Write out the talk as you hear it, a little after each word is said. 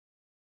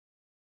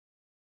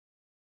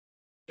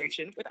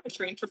demonstration with our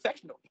trained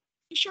professional.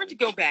 Be sure to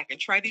go back and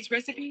try these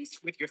recipes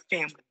with your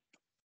family.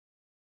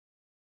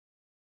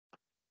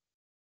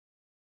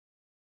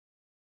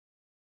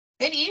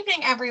 Good evening,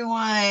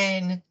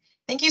 everyone.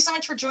 Thank you so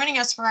much for joining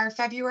us for our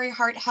February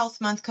Heart Health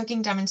Month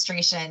cooking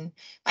demonstration.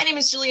 My name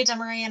is Julia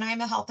Demaray, and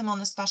I'm a health and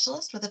wellness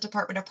specialist with the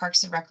Department of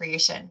Parks and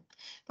Recreation.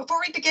 Before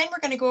we begin, we're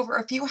going to go over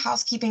a few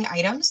housekeeping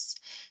items.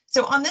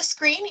 So on this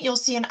screen, you'll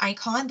see an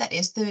icon that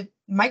is the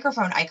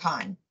microphone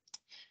icon.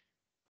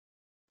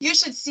 You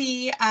should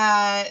see,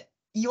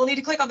 you'll need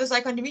to click on this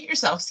icon to mute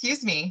yourself,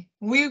 excuse me.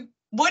 We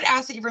would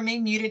ask that you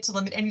remain muted to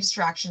limit any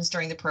distractions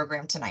during the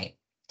program tonight.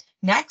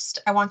 Next,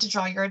 I want to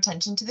draw your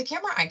attention to the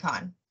camera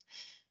icon.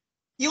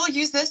 You will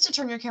use this to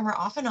turn your camera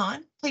off and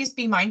on. Please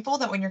be mindful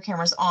that when your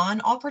camera's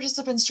on, all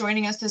participants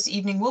joining us this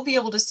evening will be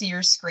able to see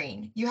your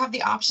screen. You have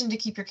the option to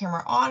keep your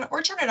camera on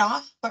or turn it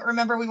off, but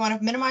remember, we want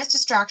to minimize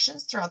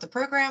distractions throughout the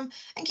program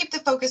and keep the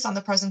focus on the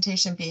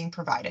presentation being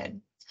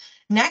provided.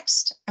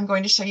 Next, I'm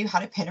going to show you how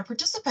to pin a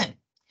participant.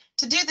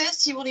 To do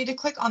this, you will need to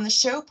click on the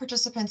Show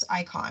Participants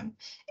icon.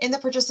 In the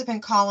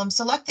participant column,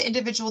 select the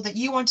individual that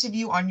you want to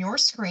view on your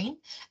screen,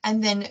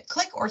 and then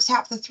click or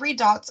tap the three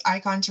dots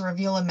icon to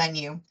reveal a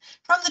menu.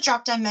 From the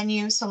drop-down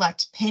menu,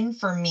 select Pin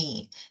for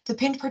Me. The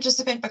pinned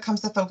participant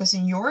becomes the focus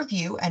in your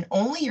view and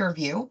only your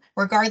view,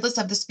 regardless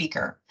of the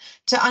speaker.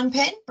 To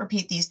unpin,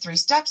 repeat these 3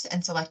 steps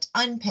and select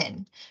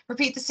Unpin.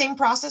 Repeat the same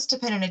process to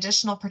pin an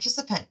additional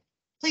participant.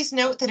 Please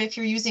note that if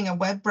you're using a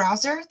web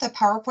browser, the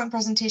PowerPoint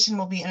presentation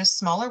will be in a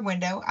smaller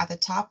window at the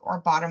top or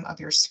bottom of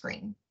your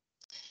screen.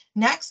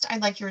 Next,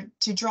 I'd like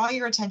to draw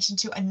your attention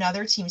to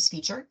another Teams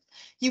feature.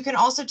 You can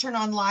also turn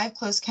on live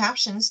closed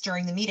captions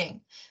during the meeting.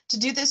 To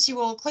do this, you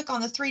will click on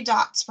the 3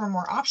 dots for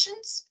more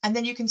options, and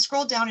then you can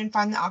scroll down and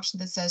find the option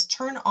that says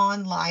Turn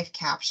on Live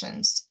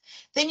Captions.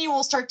 Then you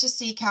will start to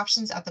see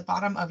captions at the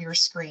bottom of your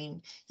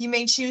screen. You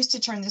may choose to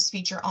turn this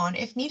feature on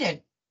if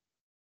needed.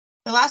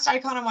 The last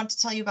icon I want to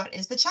tell you about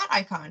is the chat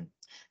icon.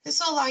 This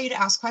will allow you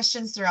to ask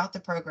questions throughout the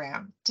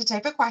program. To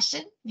type a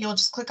question, you'll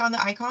just click on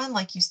the icon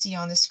like you see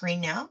on the screen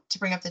now to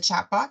bring up the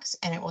chat box,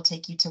 and it will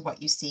take you to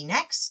what you see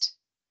next.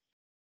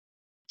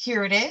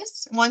 Here it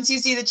is. Once you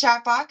see the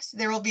chat box,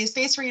 there will be a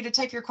space for you to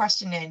type your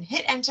question in.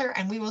 Hit enter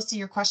and we will see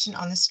your question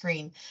on the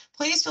screen.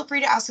 Please feel free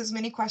to ask as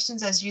many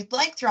questions as you'd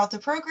like throughout the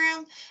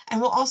program,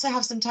 and we'll also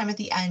have some time at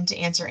the end to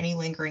answer any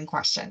lingering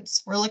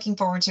questions. We're looking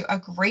forward to a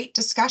great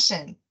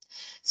discussion.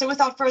 So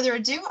without further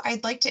ado,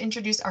 I'd like to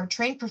introduce our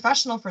trained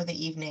professional for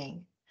the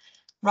evening.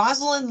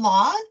 Rosalind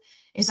Law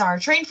is our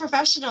trained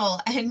professional,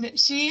 and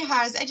she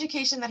has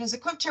education that has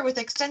equipped her with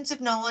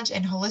extensive knowledge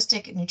in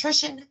holistic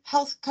nutrition,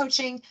 health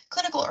coaching,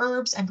 clinical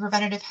herbs, and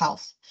preventative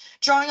health.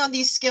 Drawing on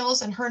these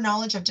skills and her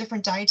knowledge of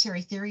different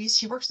dietary theories,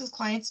 she works with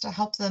clients to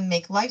help them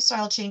make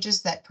lifestyle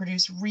changes that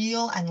produce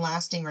real and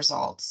lasting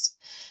results.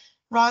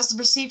 Roz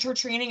received her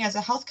training as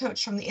a health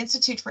coach from the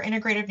Institute for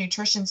Integrative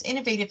Nutrition's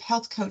Innovative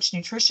Health Coach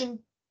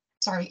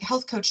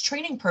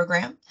Training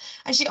Program,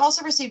 and she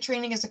also received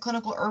training as a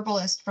clinical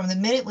herbalist from the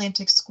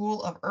Mid-Atlantic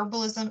School of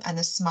Herbalism and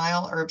the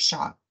Smile Herb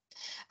Shop.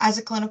 As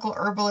a clinical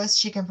herbalist,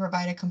 she can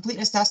provide a complete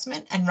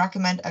assessment and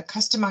recommend a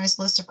customized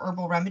list of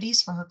herbal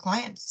remedies for her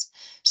clients.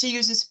 She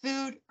uses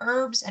food,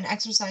 herbs, and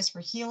exercise for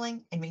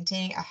healing and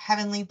maintaining a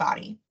heavenly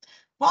body.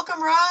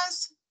 Welcome,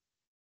 Roz.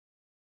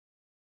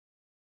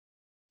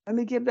 Let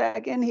me get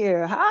back in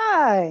here.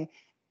 Hi.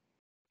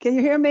 Can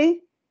you hear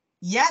me?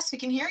 Yes, we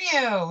can hear you.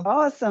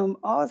 Awesome,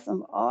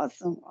 awesome,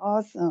 awesome,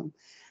 awesome.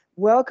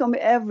 Welcome,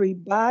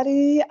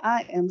 everybody.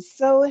 I am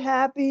so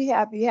happy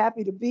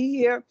to be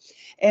here.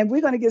 And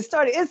we're going to get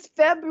started. It's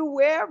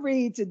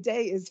February.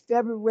 Today is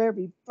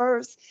February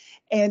 1st.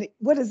 And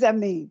what does that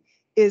mean?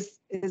 It's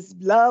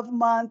Love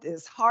Month,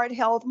 it's Heart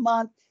Health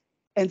Month.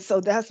 And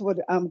so that's what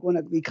I'm going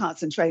to be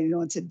concentrating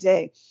on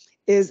today,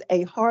 is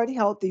a heart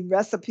healthy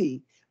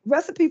recipe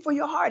for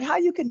your heart. How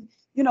you can,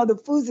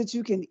 the foods that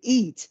you can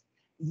eat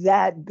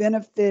that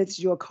benefits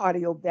your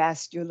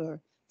cardiovascular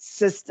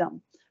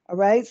system. All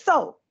right.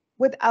 So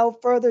without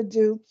further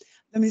ado,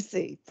 let me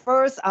see.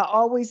 First, I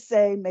always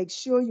say, make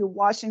sure you're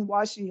washing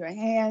your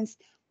hands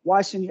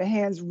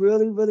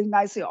really, really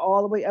nicely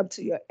all the way up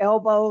to your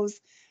elbows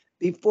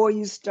before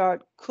you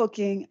start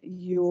cooking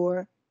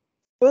your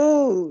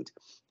food.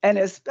 And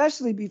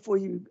especially before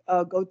you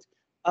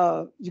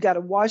you got to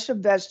wash your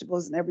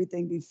vegetables and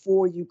everything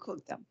before you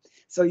cook them.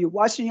 So you're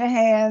washing your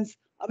hands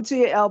up to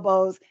your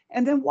elbows,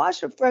 and then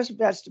wash your fresh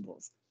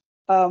vegetables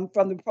from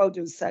the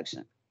produce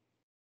section.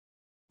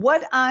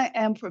 What I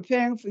am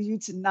preparing for you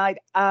tonight,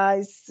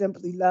 I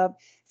simply love.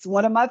 It's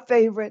one of my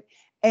favorite,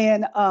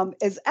 and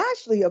it's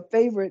actually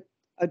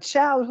a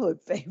childhood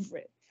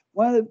favorite.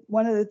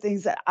 One of the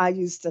things that I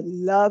used to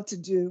love to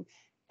do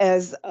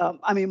as,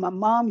 my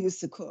mom used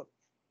to cook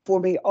for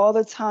me all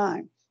the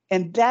time,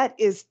 and that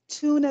is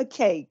tuna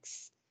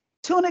cakes.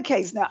 Tuna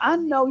cakes. Now, I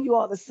know you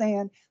all are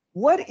saying,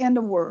 what in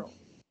the world?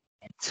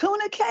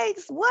 Tuna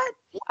cakes? What?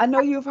 I know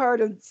you've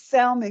heard of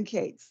salmon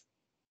cakes,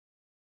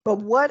 but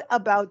what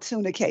about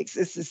tuna cakes?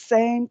 It's the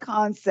same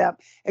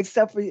concept,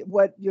 except for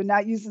what you're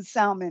not using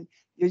salmon,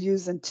 you're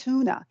using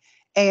tuna.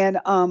 and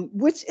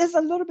which is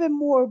a little bit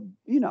more,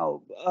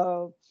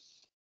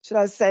 should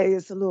I say,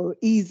 it's a little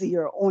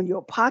easier on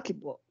your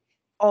pocketbook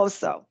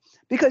also,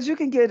 because you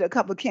can get a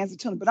couple of cans of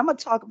tuna. But I'm going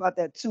to talk about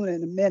that tuna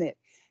in a minute,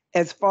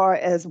 as far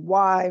as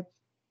why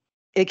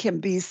it can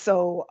be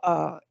so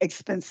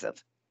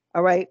expensive.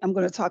 All right, I'm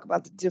going to talk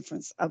about the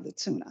difference of the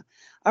tuna.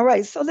 All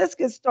right, so let's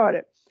get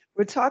started.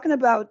 We're talking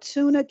about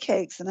tuna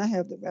cakes, and I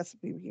have the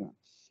recipe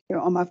here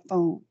on my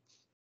phone.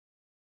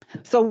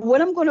 So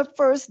what I'm going to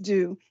first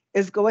do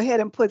is go ahead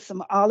and put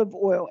some olive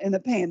oil in the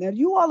pan. Now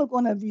you all are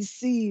going to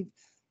receive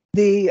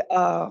the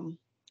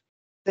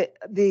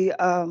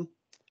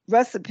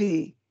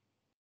recipe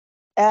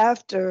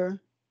after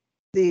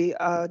the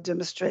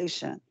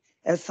demonstration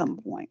at some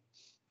point.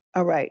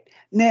 All right.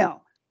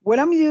 Now, what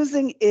I'm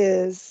using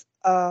is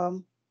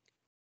the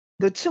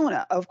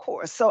tuna, of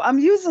course. So I'm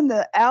using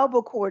the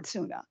albacore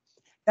tuna.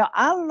 Now,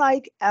 I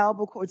like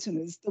albacore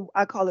tuna.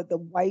 I call it the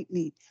white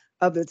meat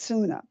of the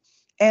tuna.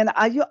 And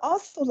you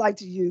also like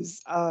to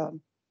use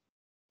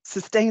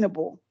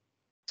sustainable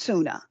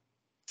tuna.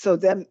 So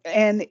that,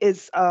 and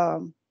it's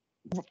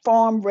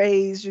farm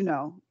raised, in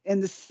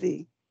the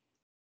sea,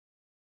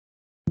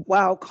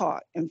 wild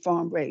caught and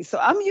farm raised. So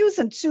I'm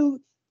using two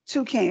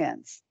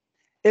cans.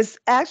 It's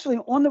actually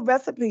on the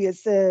recipe, it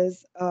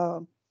says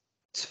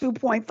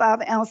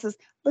 2.5 ounces,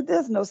 but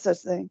there's no such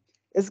thing.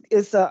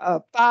 It's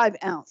a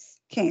 5-ounce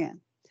can,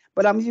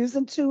 but I'm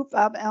using 2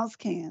 5-ounce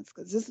cans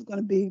because this is going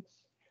to be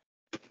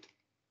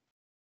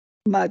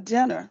my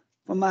dinner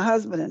for my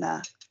husband and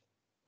I.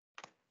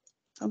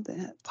 Something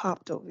had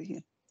popped over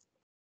here.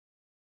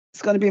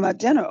 It's going to be my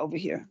dinner over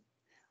here.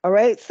 All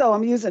right, so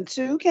I'm using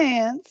 2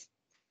 cans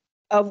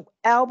of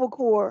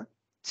albacore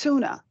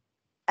tuna,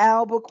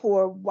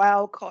 albacore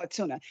wild caught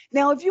tuna.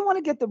 Now, if you want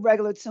to get the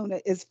regular tuna,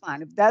 it's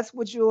fine. If that's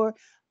what your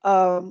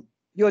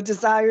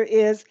desire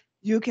is,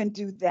 you can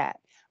do that.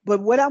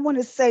 But what I want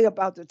to say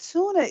about the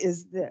tuna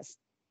is this: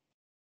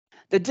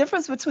 the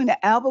difference between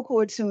the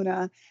albacore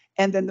tuna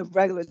and then the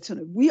regular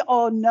tuna. We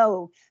all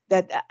know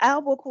that the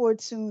albacore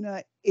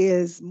tuna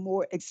is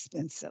more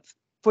expensive,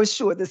 for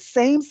sure. The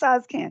same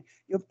size can,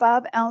 your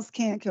 5-ounce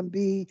can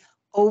be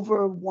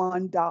over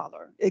 $1.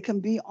 It can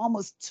be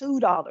almost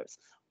 $2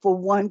 for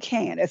one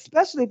can,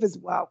 especially if it's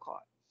wild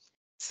caught.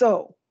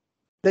 So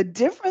the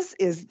difference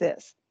is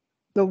this: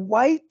 the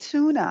white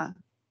tuna,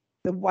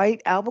 the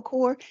white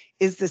albacore,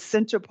 is the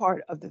center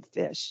part of the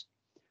fish.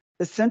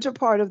 The center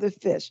part of the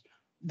fish.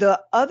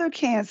 The other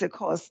cans that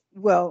cost,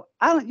 well,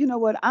 you know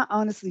what? I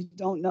honestly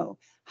don't know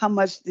how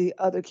much the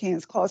other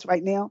cans cost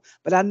right now,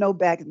 but I know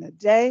back in the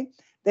day,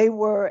 they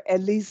were at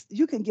least,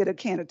 you can get a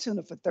can of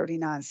tuna for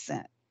 39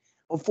 cents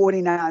or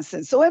 49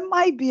 cents. So it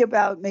might be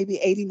about maybe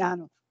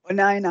 89 or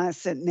 99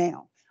 cents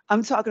now.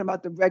 I'm talking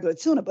about the regular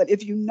tuna. But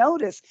if you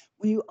notice,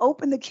 when you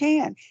open the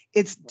can,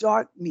 it's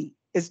dark meat,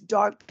 it's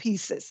dark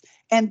pieces.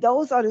 And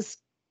those are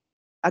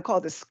I call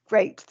the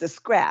scrapes, the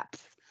scraps.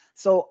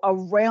 So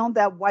around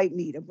that white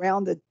meat,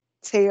 around the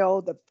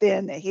tail, the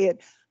fin, the head,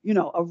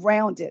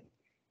 around it.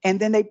 And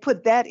then they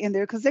put that in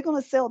there because they're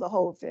going to sell the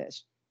whole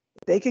fish.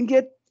 If they can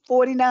get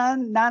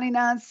 49,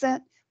 99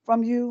 cents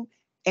from you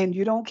and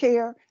you don't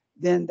care,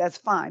 then that's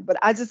fine. But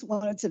I just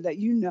wanted to let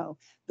you know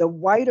the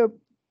whiter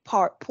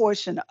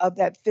portion of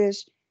that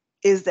fish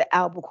is the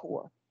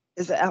albacore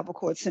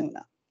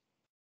tuna.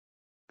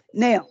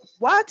 Now,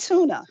 why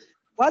tuna?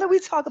 Why do we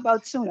talk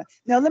about tuna?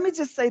 Now, let me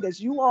just say this.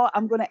 You all,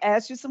 I'm going to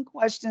ask you some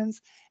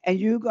questions and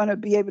you're going to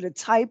be able to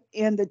type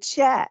in the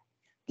chat.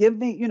 Give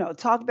me,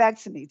 talk back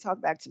to me.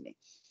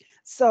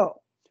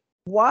 So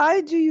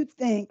why do you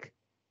think,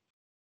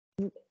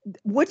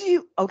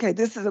 okay,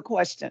 this is a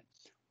question.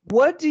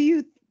 What do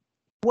you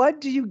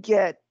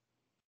get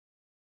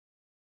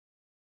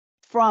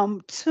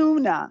from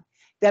tuna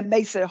that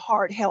makes it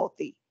heart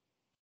healthy?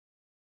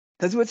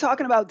 Because we're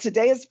talking about,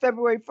 today is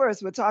February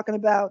 1st, we're talking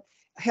about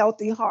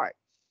healthy heart.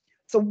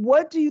 So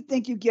what do you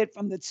think you get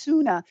from the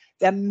tuna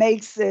that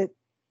makes it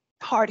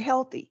heart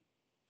healthy?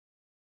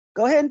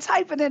 Go ahead and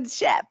type it in the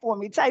chat for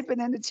me. Type it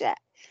in the chat.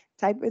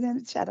 I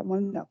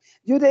want to know.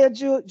 You there,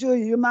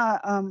 Julia? You're my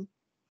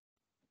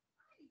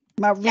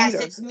reader. Yes,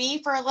 it's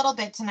me for a little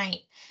bit tonight.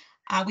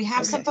 We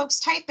have some folks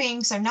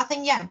typing, so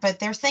nothing yet, but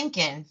they're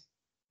thinking.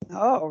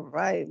 All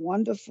right,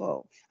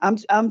 wonderful.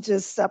 I'm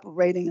just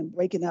separating and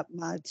breaking up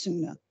my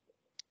tuna.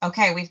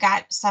 Okay, we've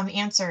got some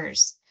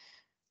answers.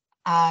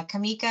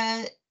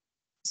 Kamika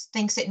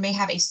thinks it may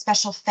have a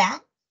special fat,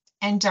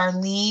 and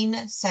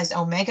Darlene says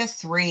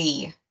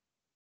omega-3.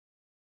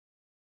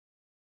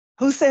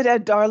 Who said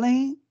that,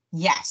 Darlene?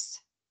 Yes.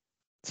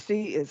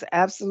 She is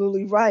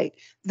absolutely right.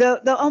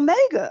 The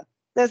omega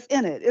that's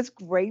in it, it's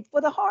great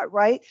for the heart,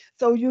 right?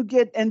 So you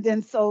get, and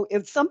then so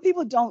if some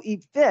people don't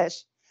eat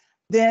fish,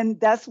 then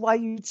that's why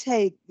you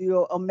take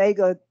your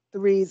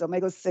omega-3s,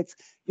 omega-6,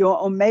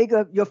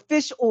 your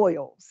fish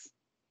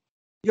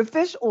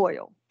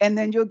oils, and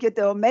then you'll get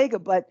the omega.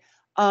 But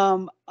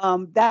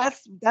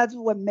that's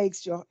what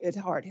makes it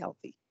heart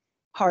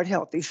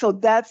healthy. So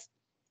that's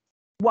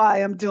why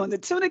I'm doing the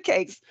tuna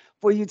cakes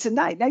for you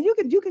tonight. Now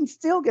you can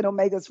still get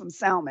omegas from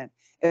salmon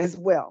as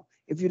well.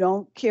 If you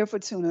don't care for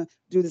tuna,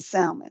 do the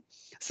salmon.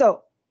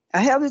 So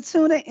I have the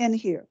tuna in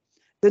here.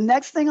 The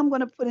next thing I'm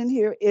going to put in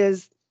here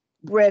is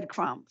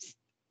breadcrumbs.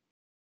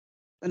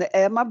 I'm going to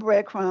add my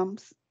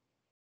breadcrumbs.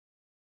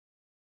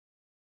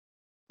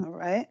 All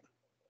right.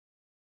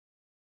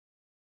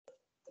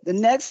 The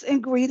next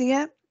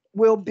ingredient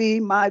will be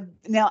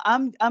now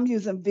I'm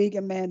using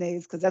vegan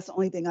mayonnaise because that's the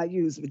only thing I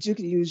use, but you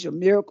can use your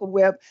Miracle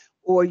Whip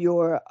or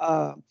your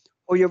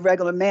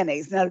regular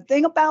mayonnaise. Now, the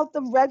thing about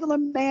the regular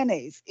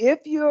mayonnaise, if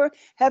you're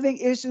having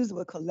issues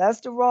with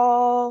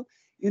cholesterol,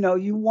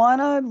 you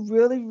want to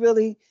really,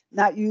 really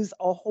not use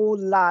a whole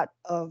lot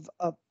of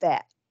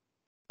fat,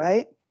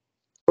 right?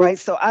 Right.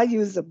 So I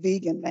use a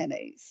vegan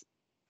mayonnaise.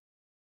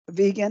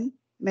 Vegan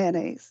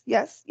mayonnaise.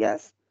 Yes,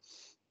 yes.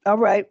 All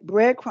right.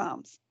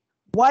 Breadcrumbs.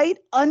 White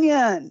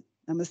onion.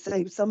 I'm going to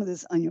save some of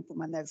this onion for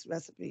my next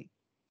recipe.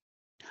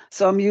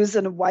 So I'm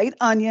using a white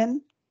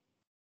onion,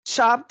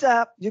 chopped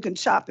up. You can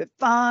chop it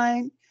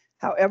fine,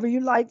 however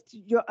you like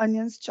your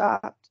onions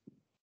chopped.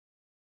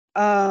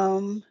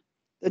 The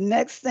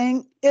next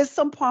thing is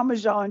some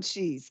Parmesan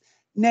cheese.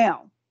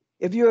 Now,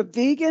 if you're a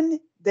vegan,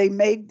 they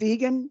make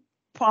vegan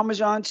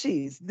Parmesan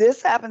cheese.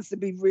 This happens to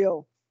be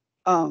real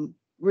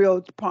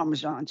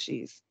Parmesan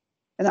cheese.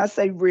 And I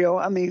say real,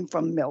 I mean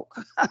from milk.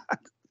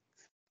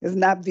 It's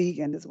not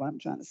vegan, is what I'm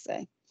trying to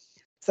say.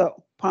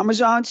 So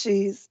Parmesan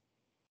cheese,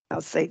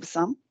 I'll save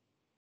some.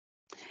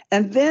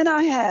 And then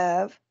I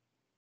have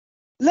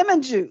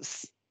lemon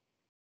juice.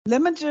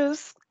 Lemon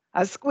juice,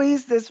 I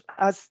squeeze or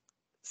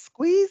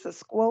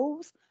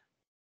squoze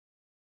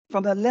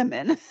from the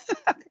lemon.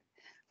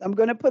 I'm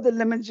going to put the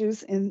lemon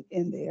juice in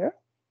there.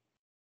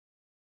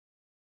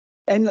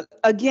 And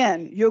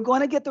again, you're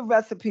going to get the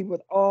recipe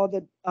with all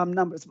the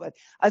numbers, but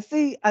I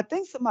think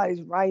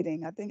somebody's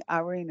writing. I think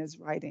Irene is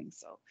writing.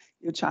 So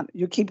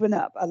you're keeping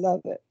up. I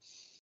love it.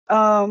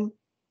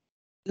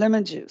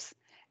 Lemon juice.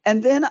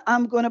 And then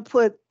I'm going to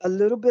put a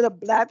little bit of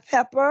black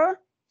pepper.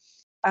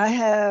 I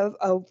have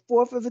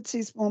 1/4 of a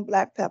teaspoon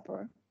black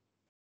pepper.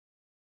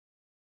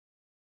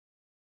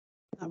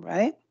 All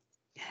right.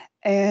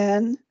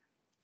 And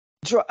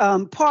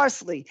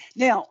parsley.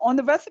 Now, on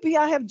the recipe,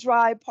 I have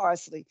dry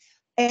parsley.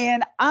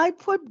 And I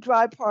put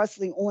dry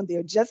parsley on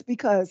there just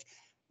because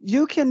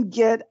you can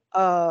get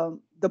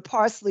the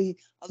parsley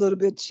a little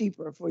bit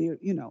cheaper for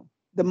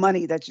the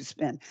money that you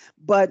spend.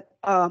 But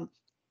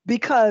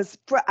because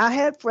I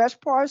had fresh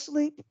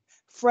parsley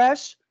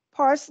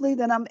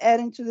that I'm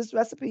adding to this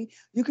recipe,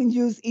 you can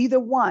use either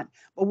one.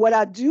 But what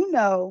I do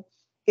know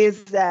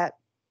is that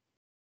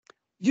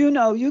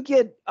you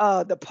get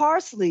the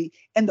parsley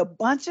and the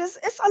bunches.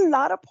 It's a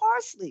lot of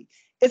parsley.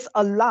 It's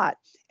a lot.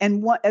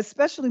 And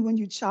especially when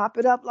you chop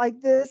it up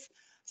like this.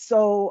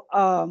 So,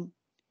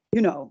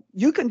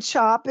 you can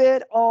chop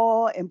it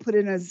all and put it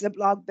in a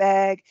Ziploc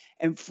bag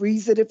and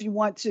freeze it if you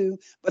want to.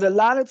 But a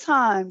lot of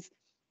times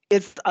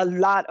it's a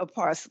lot of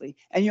parsley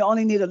and you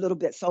only need a little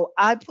bit. So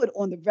I put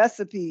on the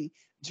recipe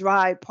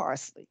dry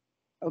parsley.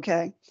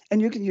 Okay.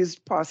 And you can use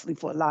parsley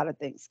for a lot of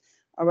things.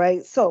 All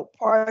right, so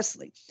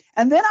parsley.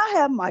 And then I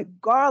have my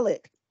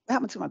garlic. What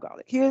happened to my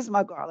garlic? Here's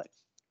my garlic.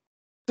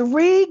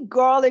 3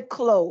 garlic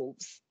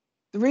cloves.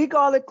 3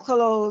 garlic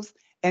cloves,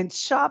 and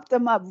chop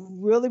them up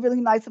really,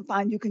 really nice and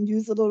fine. You can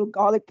use a little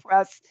garlic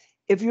press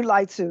if you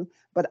like to,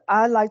 but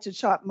I like to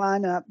chop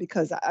mine up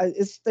because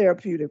it's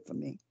therapeutic for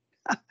me.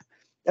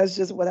 That's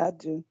just what I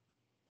do.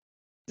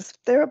 It's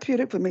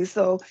therapeutic for me.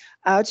 So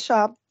I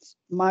chopped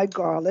my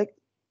garlic.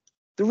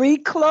 3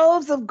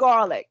 cloves of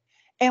garlic.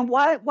 And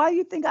why do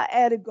you think I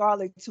added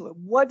garlic to it?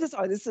 This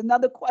is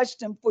another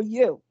question for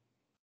you.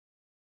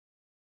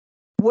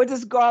 What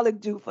does garlic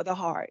do for the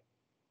heart?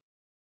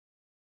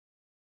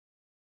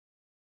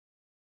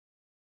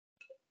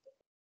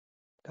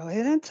 Go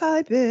ahead and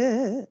type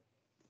it.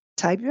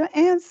 Type your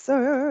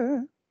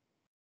answer.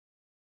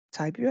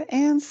 Type your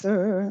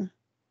answer.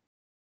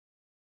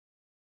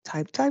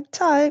 Type, type,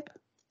 type.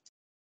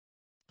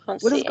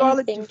 What does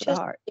garlic do for the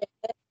heart?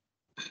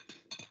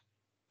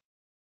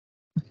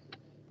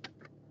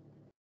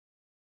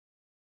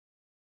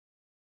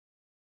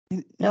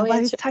 No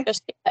answer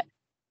just yet.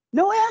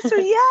 No answer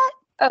yet?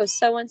 Oh,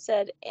 someone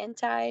said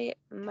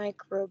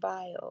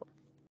antimicrobial.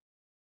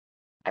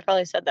 I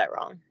probably said that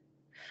wrong.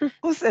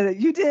 Who said it?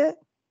 You did?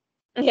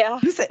 Yeah.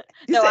 You said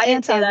I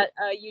didn't say that.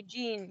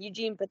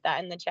 Eugene put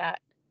that in the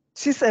chat.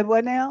 She said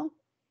what now?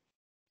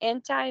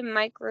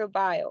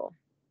 Antimicrobial.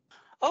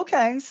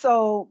 Okay,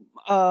 so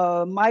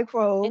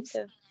microbes.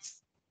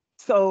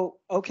 So,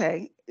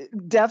 okay,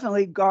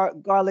 definitely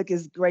garlic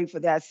is great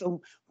for that.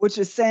 So what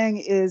you're saying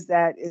is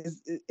that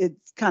it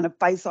kind of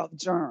fights off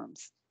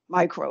germs,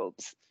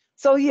 microbes.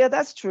 So yeah,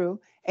 that's true.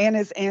 And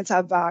it's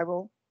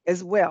antiviral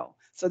as well.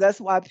 So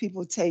that's why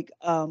people take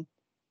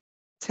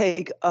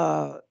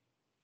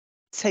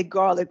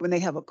garlic when they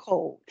have a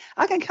cold.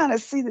 I can kind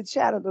of see the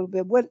chat a little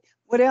bit. What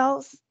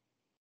else?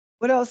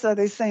 What else are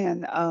they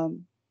saying?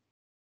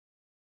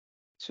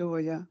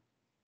 Julia.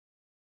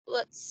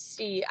 Let's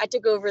see. I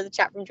took over the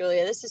chat from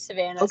Julia. This is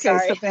Savannah. Okay,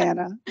 sorry.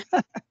 Savannah.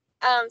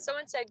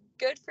 Someone said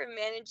good for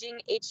managing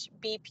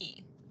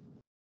HBP.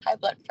 high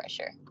blood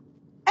pressure.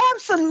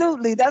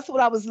 Absolutely. That's what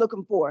I was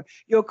looking for.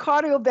 Your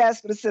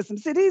cardiovascular system.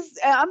 See,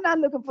 I'm not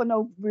looking for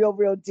no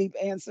real deep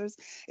answers.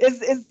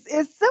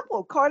 It's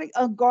simple.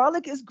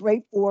 Garlic is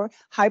great for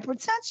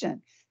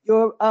hypertension,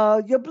 your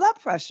blood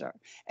pressure,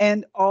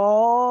 and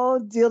all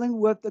dealing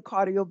with the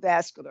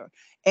cardiovascular.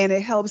 And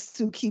it helps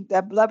to keep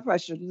that blood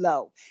pressure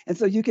low. And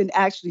so you can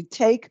actually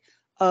take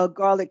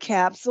garlic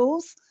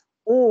capsules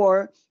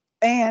or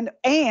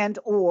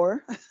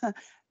or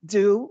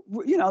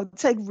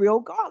take real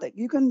garlic.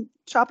 You can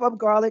chop up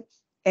garlic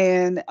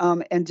and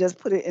just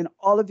put it in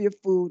all of your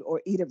food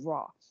or eat it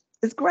raw.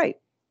 It's great.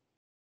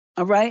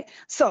 All right.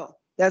 So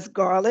that's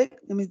garlic.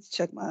 Let me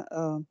check my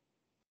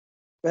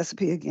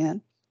recipe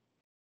again.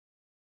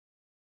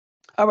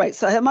 All right.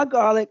 So I have my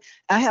garlic.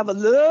 I have a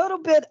little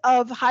bit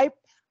of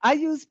I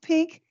use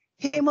pink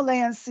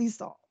Himalayan sea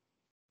salt.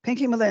 Pink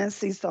Himalayan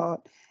sea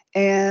salt.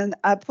 And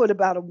I put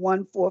about a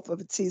 1/4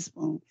 of a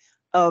teaspoon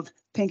of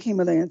pink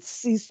Himalayan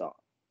sea salt.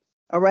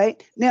 All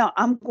right. Now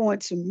I'm going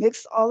to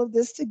mix all of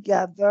this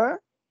together.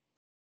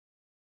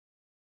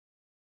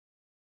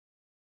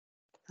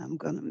 I'm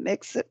going to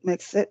mix it.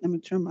 Let me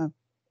turn my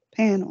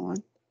pan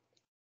on.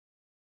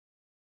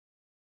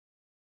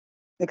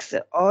 Mix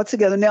it all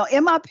together. Now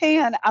in my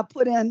pan, I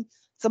put in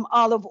some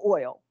olive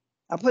oil.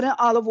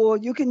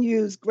 You can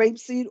use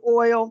grapeseed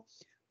oil,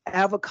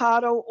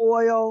 avocado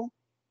oil.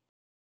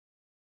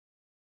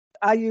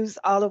 I use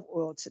olive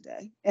oil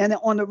today. And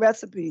on the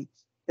recipe,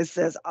 it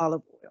says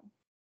olive oil.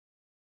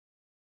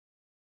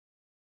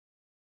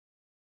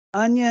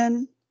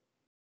 Onion.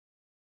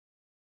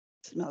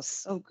 It smells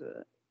so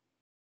good.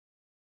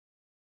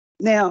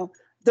 Now,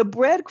 the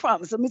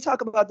breadcrumbs, let me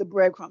talk about the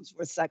breadcrumbs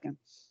for a second.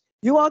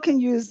 You all can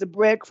use the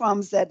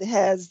breadcrumbs that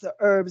has the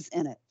herbs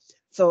in it.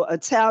 So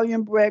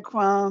Italian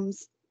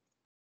breadcrumbs,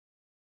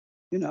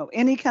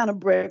 any kind of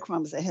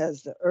breadcrumbs that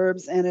has the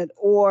herbs in it,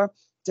 or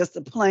just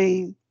the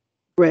plain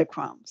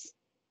breadcrumbs.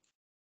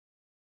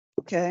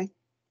 Okay?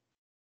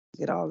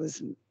 Get all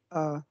this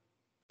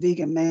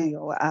vegan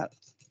mayo out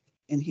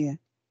in here.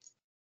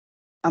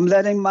 I'm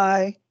letting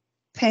my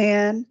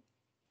pan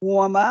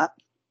warm up.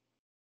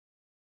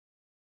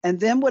 And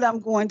then what I'm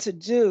going to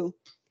do,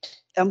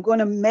 I'm going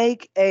to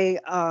make a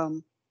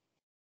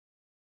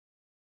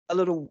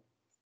little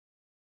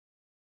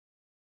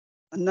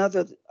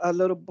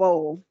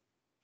bowl.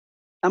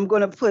 I'm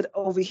going to put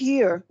over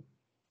here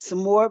some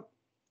more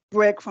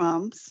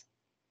breadcrumbs.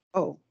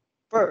 Oh,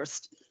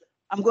 first,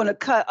 I'm going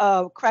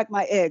to crack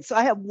my egg. So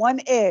I have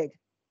 1 egg.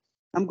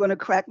 I'm going to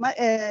crack my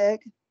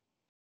egg,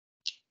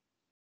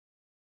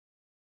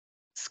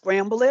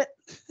 scramble it.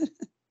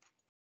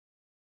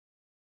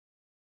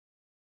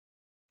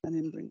 I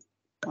didn't bring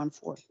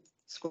 1/4.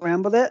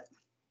 Scramble it.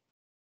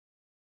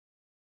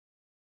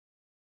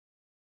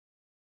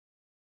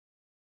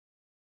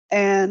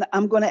 And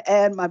I'm going to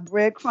add my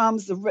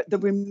breadcrumbs, the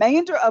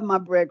remainder of my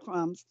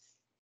breadcrumbs,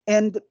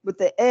 and with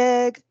the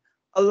egg,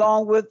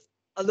 along with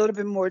a little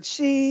bit more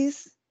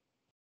cheese.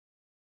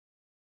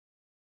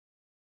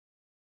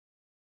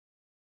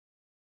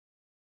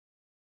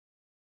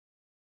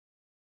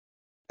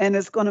 And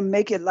it's going to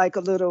make it like a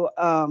little,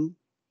 I'm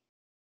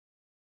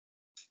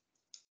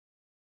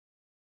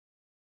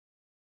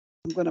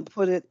going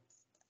to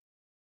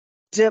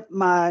dip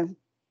my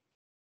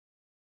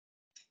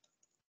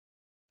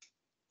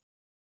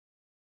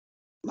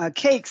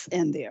cakes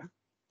in there,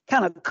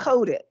 kind of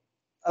coat it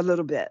a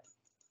little bit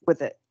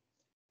with it.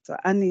 So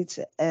I need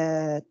to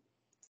I'm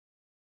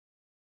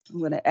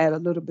going to add a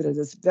little bit of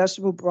this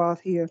vegetable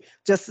broth here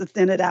just to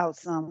thin it out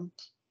some.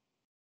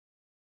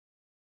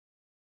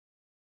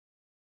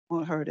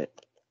 Won't hurt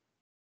it.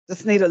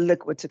 Just need a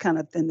liquid to kind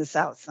of thin this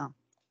out some.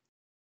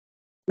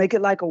 Make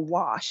it like a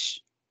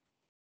wash.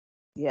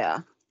 Yeah.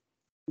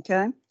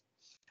 Okay.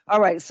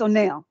 All right. So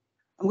now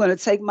I'm going to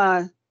take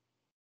my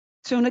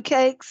tuna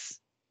cakes,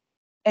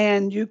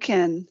 and you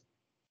can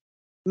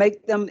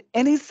make them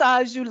any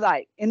size you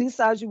like, any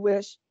size you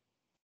wish.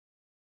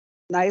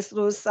 Nice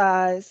little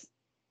size.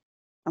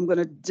 I'm going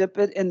to dip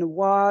it in the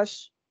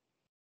wash.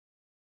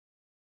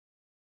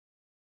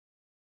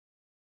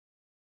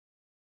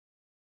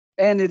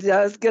 And it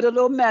does get a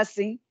little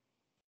messy.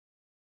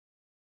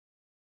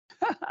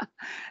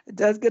 It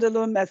does get a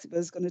little messy, but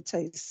it's going to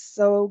taste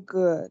so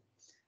good.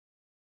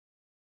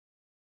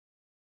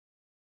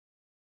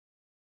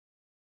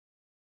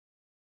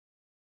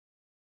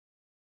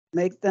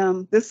 Make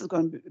them. This is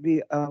going to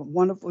be a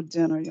wonderful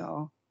dinner,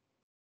 y'all.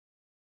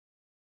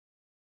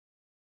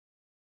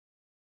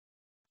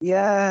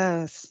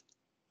 Yes.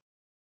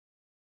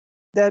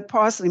 That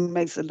parsley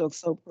makes it look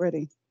so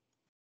pretty.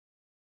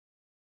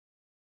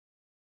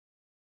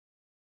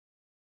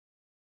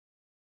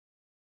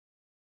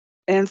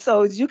 And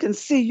so as you can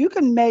see, you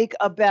can make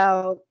at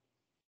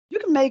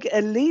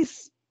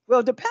least,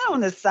 well, depending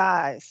on the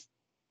size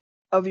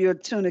of your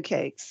tuna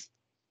cakes,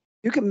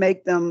 you can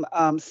make them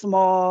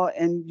small,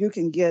 and you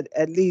can get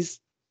at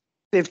least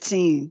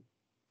 15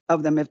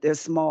 of them if they're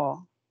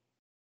small.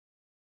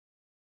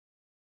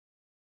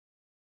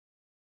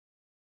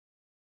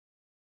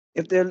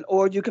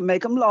 Or you can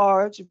make them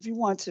large if you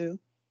want to.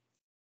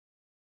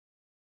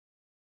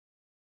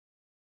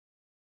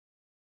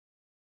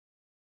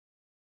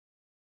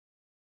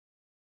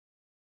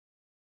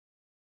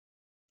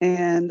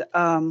 And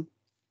got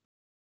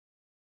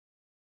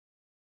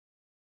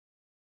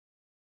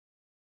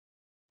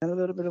a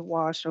little bit of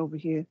wash over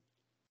here.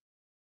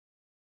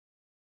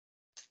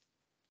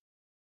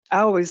 I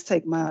always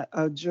take my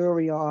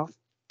jewelry off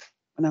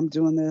when I'm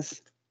doing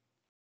this.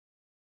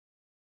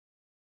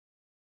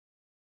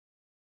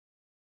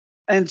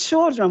 And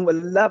children would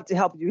love to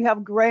help you. You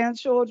have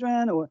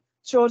grandchildren or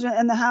children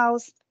in the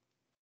house.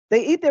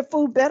 They eat their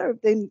food better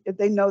if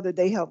they know that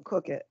they help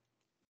cook it.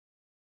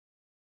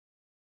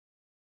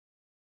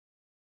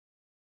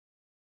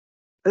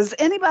 Does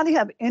anybody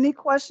have any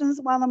questions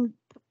while I'm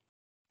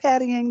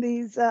pattying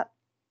these up?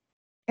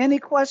 Any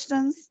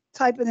questions?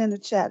 Type it in the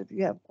chat if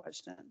you have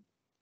questions.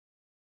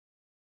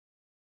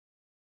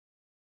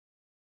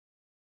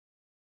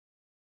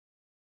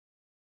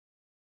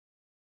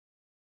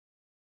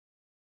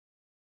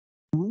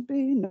 Won't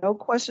be. No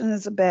question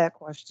is a bad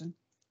question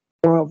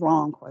or a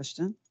wrong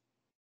question.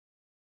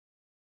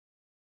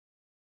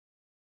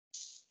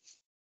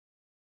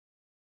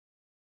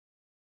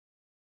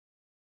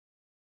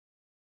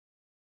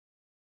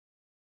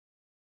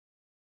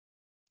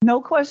 No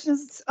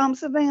questions,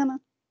 Savannah?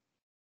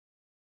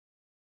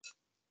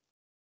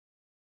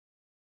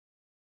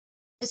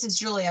 This is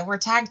Julia. We're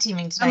tag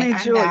teaming tonight.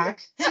 I'm Julia.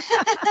 back. Y'all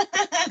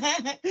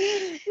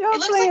It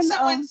looks like playing,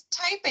 someone's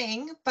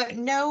typing, but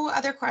no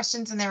other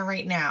questions in there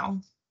right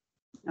now.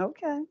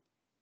 Okay.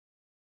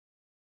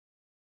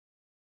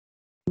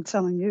 I'm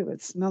telling you,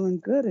 it's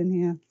smelling good in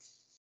here.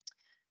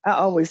 I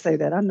always say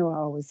that. I know I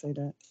always say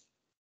that.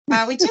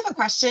 We do have a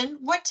question.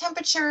 What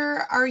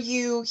temperature are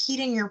you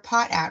heating your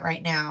pot at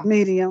right now?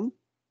 Medium.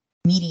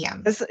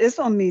 Medium. It's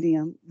on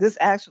medium. This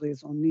actually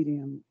is on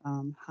medium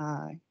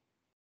high.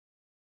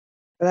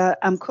 But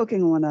I'm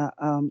cooking on a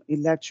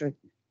electric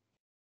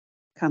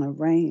kind of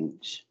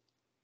range.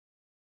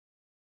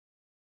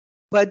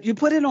 But you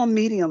put it on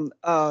medium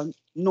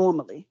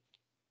normally.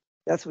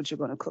 That's what you're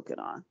going to cook it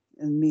on,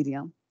 in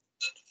medium.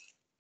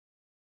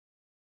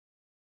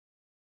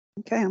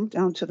 Okay, I'm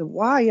down to the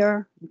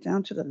wire. I'm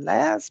down to the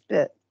last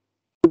bit.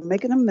 I'm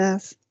making a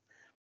mess.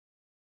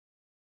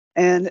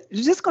 And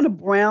you're just going to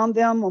brown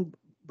them on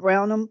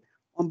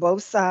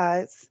both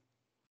sides.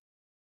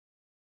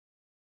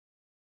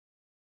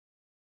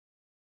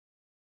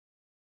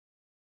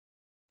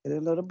 Get a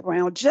little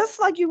brown, just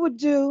like you would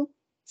do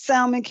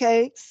salmon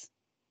cakes.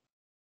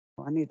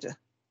 Oh, I need to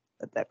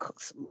let that cook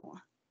some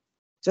more.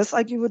 Just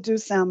like you would do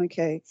salmon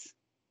cakes.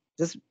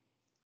 Just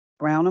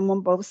brown them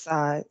on both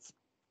sides.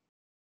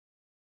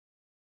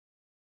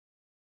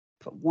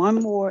 Put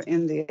one more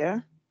in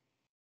there.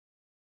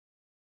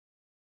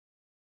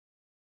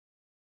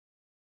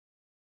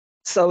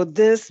 So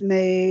this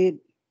made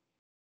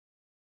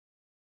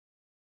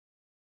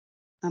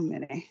how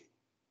many?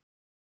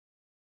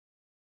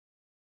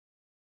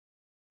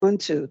 1,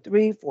 2,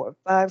 3, 4,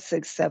 5,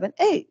 6, 7,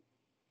 8.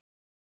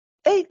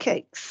 8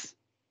 cakes.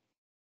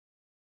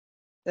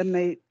 That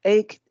made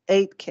eight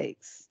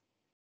cakes.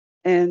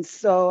 And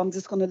so I'm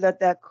just going to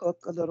let that cook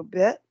a little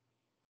bit.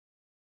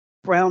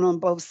 Brown on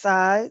both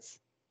sides.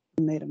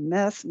 I made a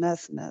mess. I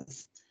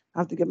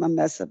have to get my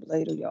mess up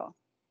later, y'all.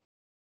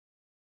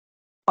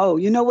 Oh,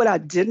 you know what I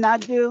did not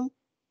do?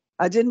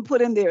 I didn't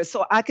put in there,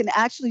 so I can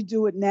actually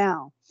do it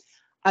now.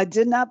 I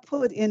did not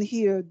put in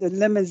here the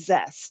lemon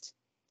zest.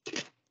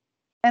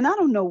 And I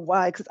don't know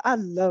why, because I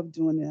love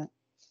doing that.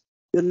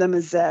 The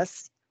lemon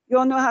zest. You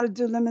all know how to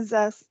do lemon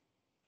zest?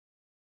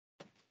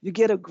 You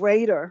get a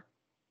grater.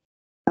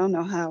 I don't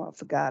know how, I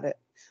forgot it.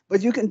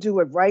 But you can do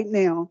it right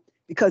now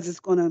because it's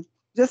going to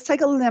just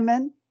take a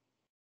lemon.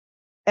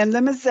 And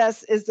lemon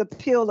zest is the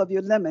peel of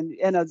your lemon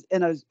in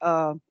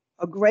a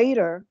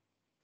grater.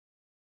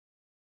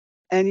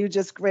 And you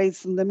just grate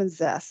some lemon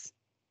zest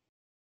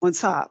on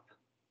top.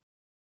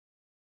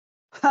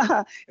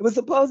 It was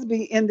supposed to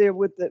be in there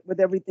with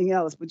everything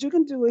else, but you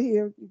can do it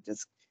here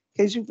just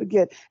in case you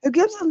forget. It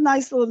gives a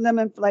nice little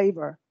lemon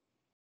flavor.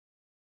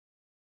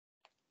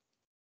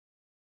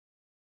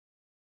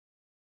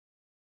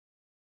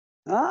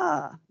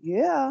 Ah,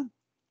 yeah.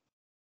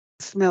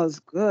 Smells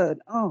good.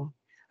 Oh,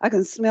 I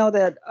can smell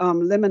that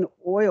lemon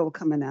oil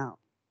coming out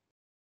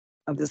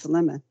of this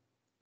lemon,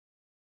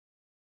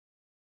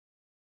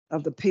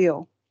 of the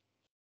peel.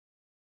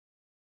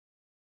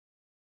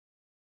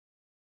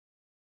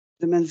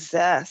 Lemon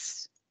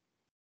zest.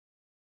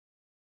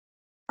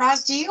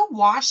 Roz, do you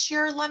wash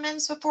your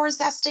lemons before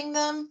zesting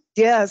them?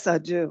 Yes, I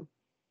do.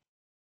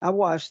 I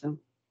wash them.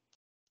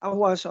 I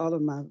wash all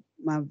of my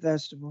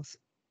vegetables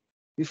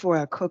before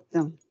I cook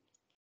them,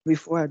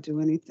 before I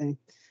do anything.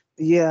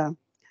 Yeah,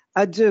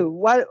 I do.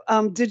 What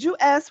did you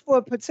ask for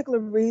a particular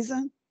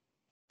reason?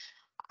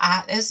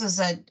 I'm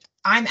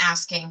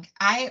asking.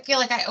 I feel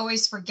like I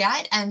always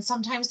forget, and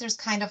sometimes there's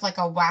kind of like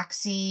a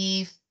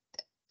waxy,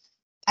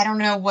 I don't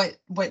know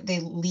what they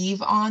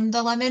leave on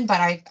the lemon, but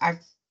I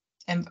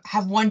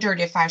have wondered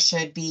if I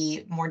should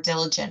be more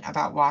diligent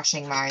about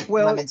washing my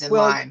lemons and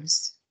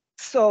limes.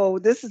 So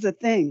this is the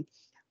thing.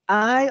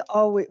 I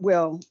always,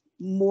 more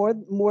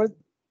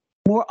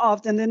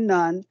often than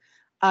none,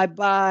 I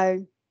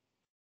buy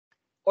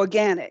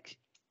organic.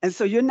 And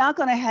so you're not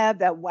going to have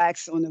that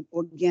wax on the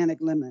organic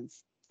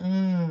lemons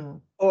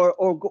or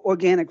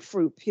organic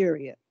fruit,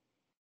 period.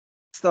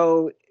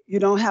 So you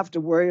don't have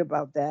to worry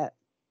about that,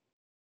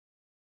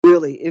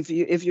 really, if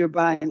you're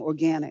buying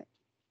organic.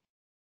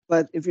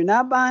 But if you're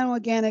not buying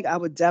organic, I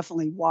would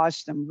definitely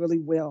wash them really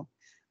well.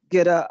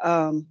 Get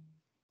a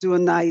do a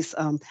nice.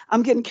 I'm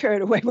getting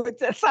carried away with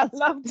this. I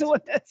love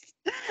doing this.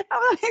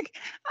 I'm like,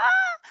 I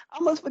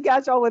almost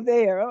forgot y'all were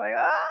there. I'm like,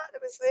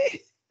 let me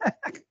see.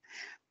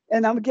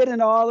 And I'm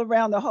getting all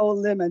around the whole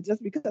lemon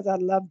just because I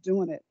love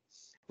doing it.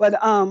 But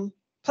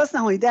plus,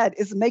 not only that,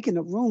 it's making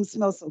the room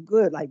smell so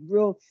good, like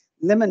real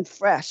lemon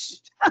fresh.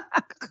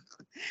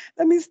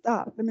 Let me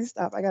stop.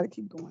 I got to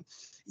keep going.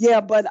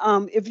 Yeah, but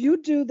if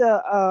you do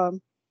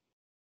the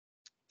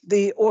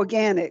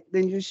organic,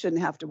 then you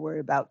shouldn't have to worry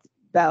about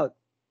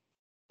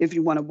if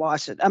you want to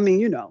wash it. I mean,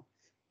 you know,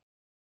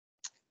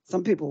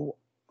 some people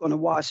are going to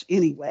wash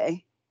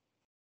anyway.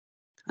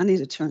 I need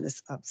to turn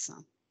this up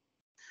some.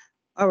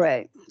 All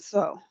right,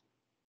 so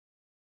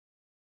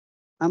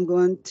I'm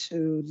going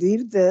to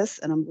leave this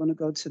and I'm going to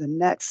go to the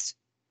next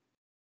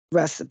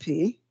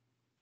recipe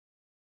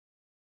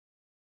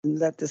and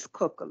let this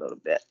cook a little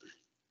bit.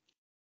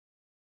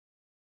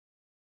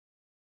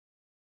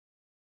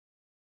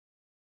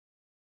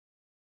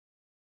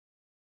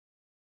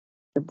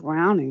 They're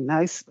browning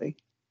nicely.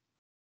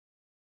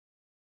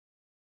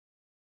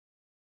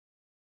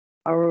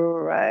 All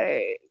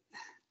right.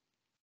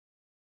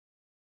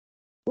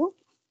 Whoop.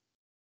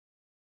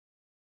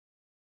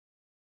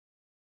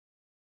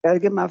 Gotta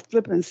get my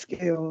flipping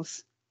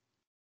skills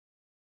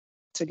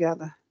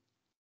together.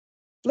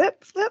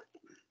 Flip, flip.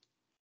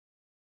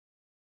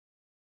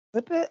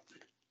 Flip it.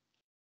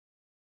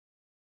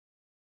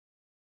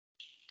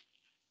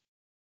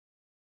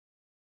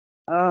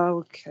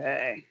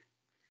 Okay.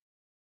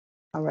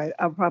 All right,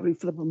 I'll probably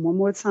flip them one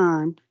more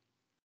time.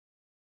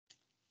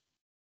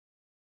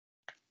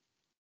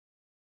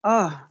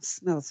 Oh,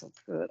 smells so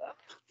good.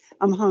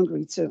 I'm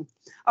hungry too.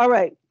 All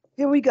right,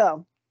 here we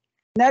go.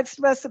 Next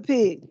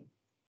recipe.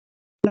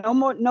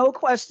 No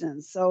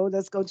questions. So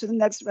let's go to the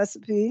next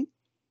recipe.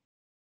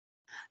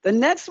 The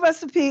next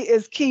recipe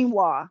is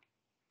quinoa.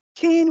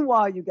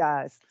 Quinoa, you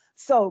guys.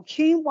 So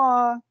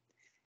quinoa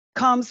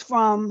comes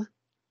from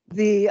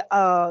the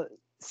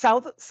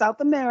South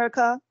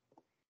America.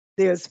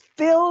 There's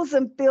fields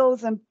and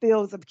fields and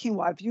fields of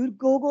quinoa. If you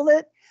Google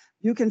it,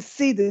 you can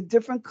see the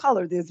different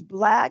color. There's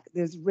black,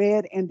 there's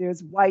red, and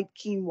there's white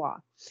quinoa.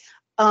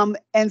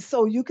 And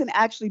so you can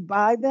actually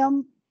buy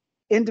them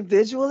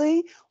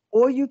individually,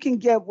 or you can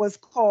get what's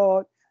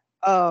called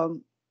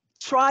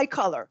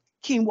tricolor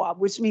quinoa,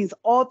 which means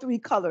all three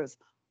colors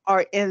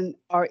are in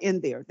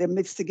there. They're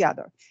mixed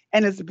together,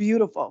 and it's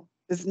beautiful.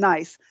 It's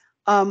nice.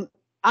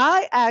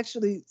 I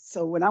actually,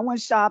 so when I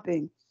went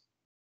shopping,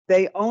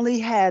 they only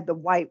had the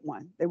white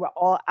one. They were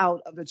all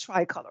out of the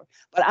tricolor,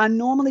 but I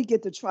normally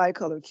get the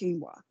tricolor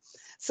quinoa.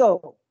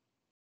 So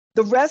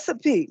the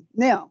recipe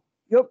now,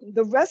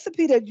 the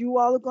recipe that you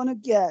all are going to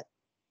get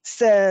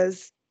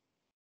says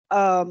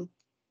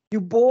you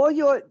boil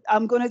your.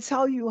 I'm going to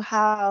tell you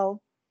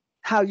how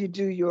you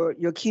do your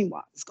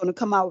quinoa. It's going to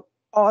come out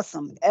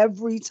awesome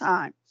every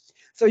time.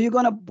 So you're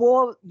going to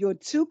boil your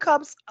 2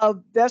 cups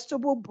of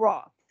vegetable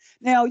broth.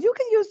 Now you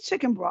can use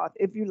chicken broth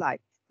if you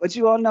like, but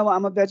you all know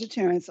I'm a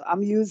vegetarian, so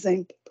I'm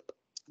using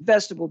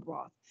vegetable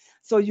broth.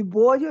 So you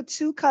boil your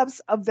 2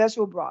 cups of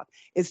vegetable broth.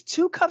 It's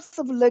 2 cups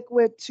of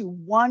liquid to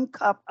 1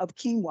 cup of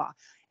quinoa.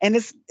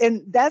 And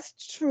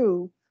that's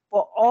true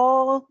for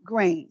all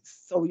grains.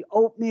 So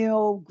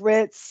oatmeal,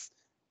 grits,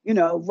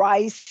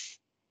 rice,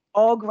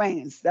 all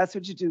grains. That's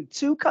what you do.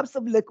 2 cups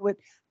of liquid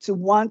to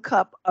 1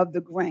 cup of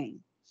the grain.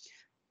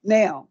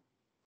 Now,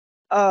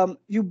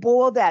 you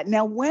boil that.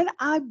 Now, when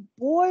I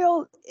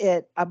boil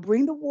it, I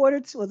bring the water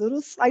to a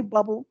little slight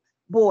bubble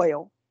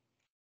boil.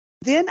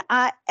 Then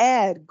I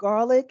add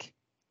garlic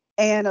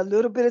and a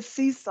little bit of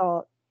sea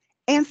salt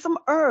and some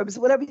herbs,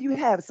 whatever you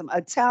have, some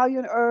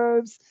Italian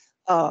herbs,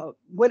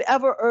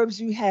 whatever herbs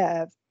you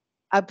have.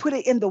 I put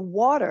it in the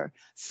water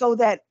so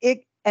that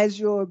as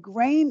your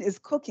grain is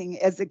cooking,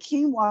 as the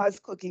quinoa is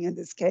cooking in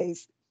this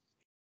case,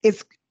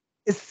 it's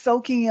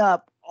soaking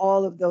up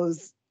all of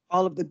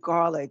the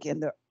garlic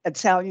and the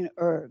Italian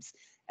herbs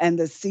and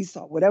the sea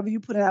salt. Whatever you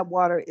put in that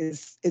water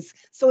is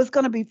so it's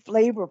going to be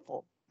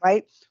flavorful,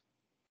 right?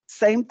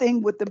 Same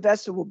thing with the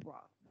vegetable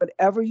broth.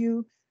 Whatever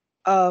you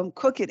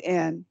cook it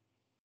in,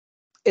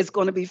 it's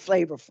going to be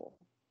flavorful.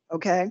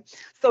 Okay.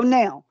 So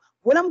now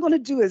what I'm going to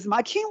do is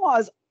my quinoa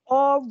is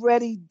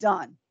already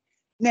done.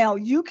 Now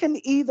you can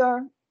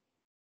either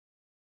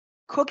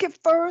cook it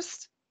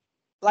first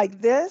like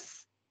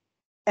this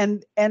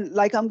and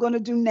like I'm going to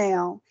do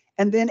now,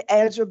 and then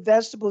add your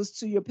vegetables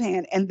to your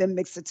pan and then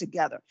mix it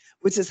together,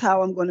 which is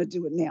how I'm going to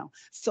do it now.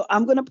 So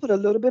I'm going to put a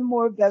little bit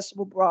more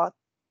vegetable broth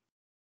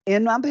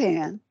in my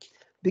pan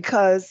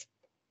because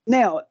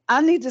now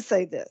I need to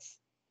say this.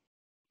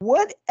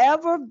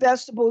 Whatever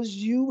vegetables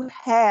you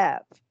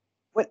have,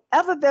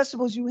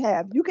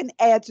 you can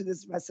add to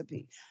this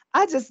recipe.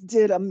 I just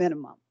did a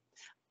minimum.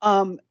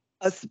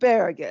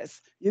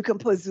 asparagus. You can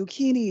put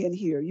zucchini in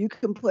here. You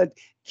can put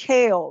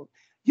kale.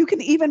 You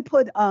can even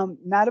put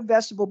not a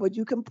vegetable, but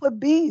you can put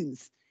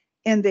beans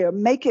in there.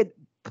 Make it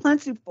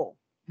plentiful,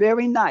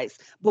 very nice.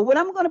 But what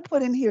I'm going to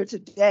put in here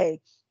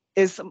today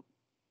is some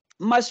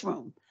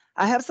mushroom.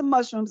 I have some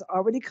mushrooms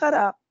already cut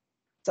up,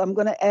 so I'm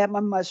going to add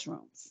my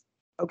mushrooms.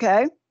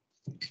 Okay.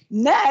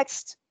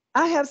 Next,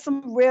 I have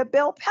some red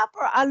bell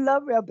pepper. I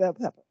love red bell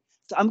pepper.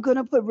 So I'm going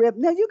to put red.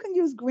 Now you can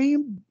use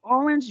green,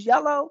 orange,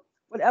 yellow,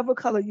 whatever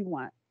color you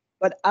want.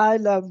 But I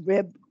love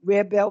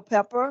red bell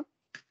pepper.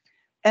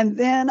 And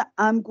then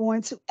I'm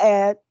going to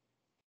add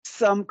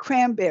some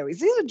cranberries.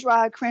 These are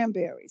dried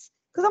cranberries.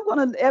 Because I'm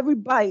going to, every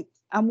bite,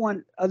 I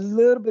want a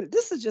little bit.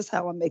 This is just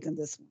how I'm making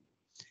this one.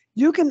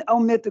 You can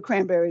omit the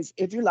cranberries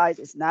if you like.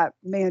 It's not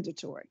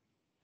mandatory.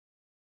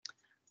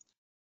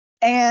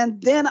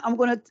 And then I'm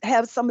going to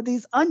have some of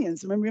these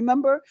onions.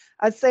 Remember,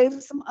 I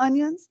saved some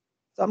onions.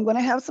 So I'm going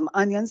to have some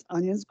onions.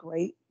 Onions,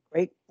 great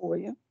for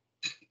you.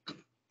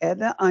 Add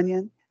the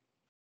onion.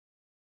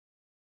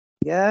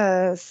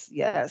 Yes.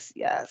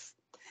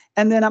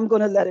 And then I'm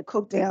going to let it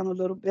cook down a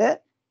little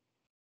bit.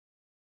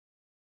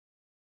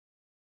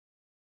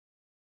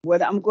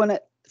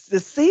 The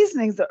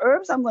seasonings, the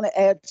herbs I'm going to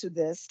add to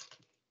this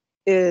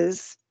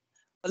is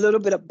a little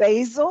bit of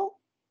basil.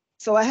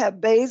 So I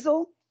have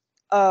basil,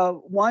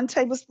 1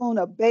 tablespoon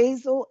of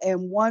basil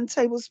and 1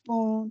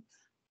 tablespoon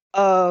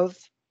of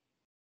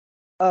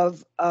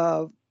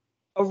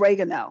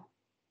oregano.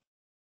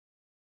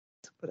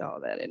 Put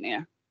all that in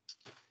there.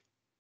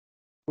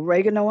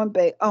 Oregano and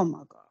basil. Oh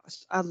my gosh,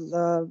 I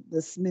love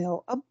the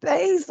smell of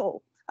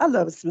basil. I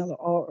love the smell of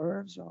all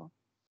herbs, y'all.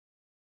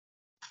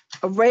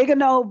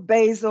 Oregano,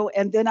 basil,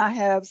 and then I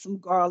have some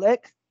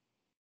garlic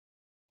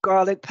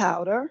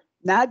powder,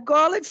 not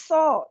garlic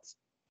salt.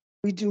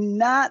 We do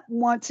not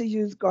want to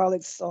use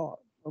garlic salt,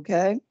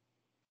 okay?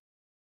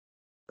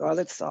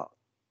 Garlic salt.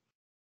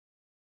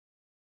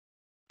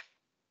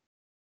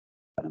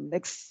 I'm gonna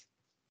mix.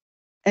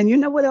 And you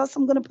know what else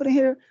I'm gonna put in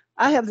here?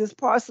 I have this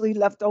parsley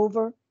left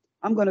over.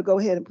 I'm gonna go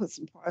ahead and put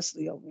some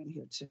parsley over in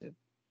here too.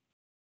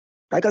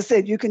 Like I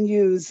said, you can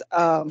use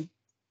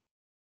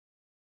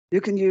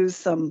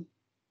some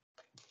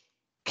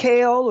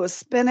kale or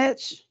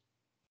spinach.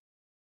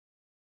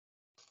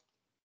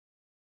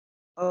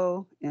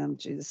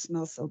 OMG, this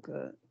smells so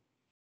good.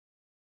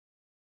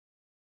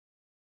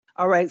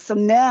 All right, so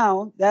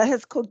now that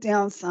has cooked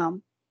down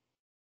some.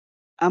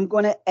 I'm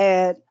going to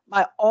add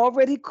my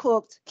already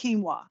cooked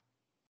quinoa.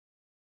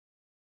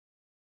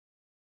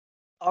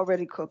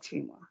 Already cooked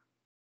quinoa.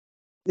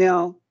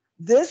 Now,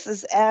 this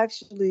is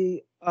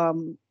actually a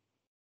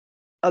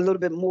little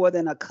bit more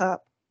than a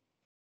cup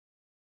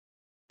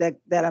that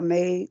I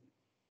made.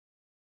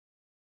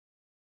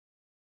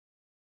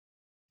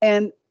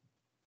 And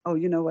oh,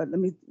 you know what? Let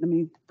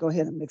me go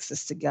ahead and mix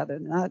this together.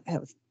 And I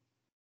have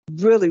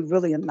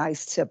really a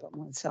nice tip I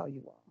want to tell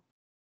you all.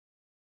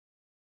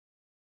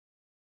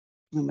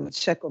 I'm going to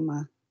check on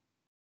my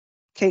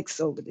cakes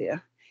over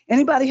there.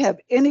 Anybody have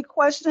any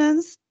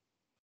questions?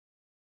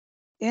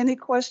 Any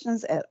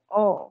questions at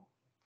all?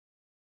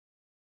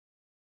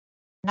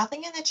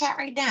 Nothing in the chat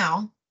right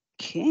now.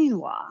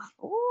 Quinoa.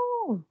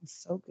 Oh,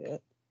 so good.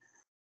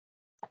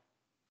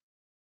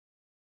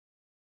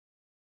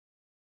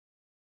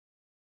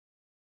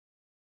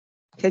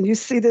 Can you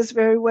see this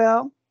very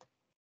well?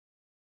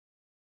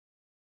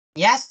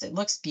 Yes, it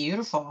looks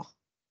beautiful.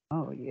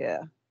 Oh,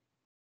 yeah.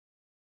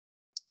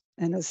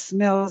 And it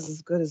smells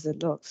as good as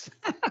it looks.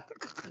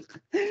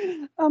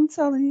 I'm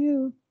telling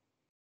you.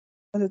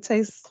 And it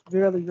tastes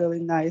really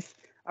nice.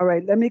 All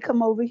right, let me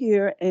come over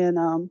here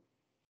and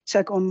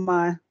check on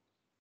my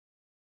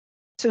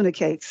tuna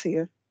cakes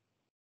here.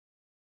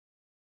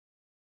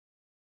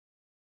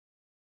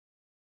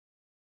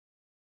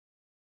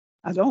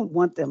 I don't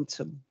want them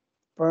to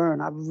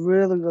burn. I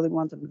really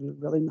want them to be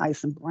really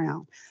nice and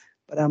brown.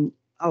 But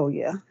oh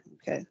yeah,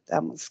 okay,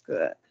 that one's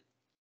good.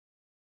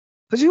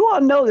 But you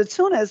all know the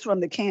tuna is from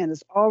the can.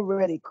 It's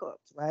already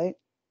cooked, right?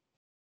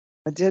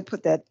 I did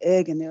put that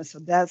egg in there, so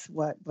that's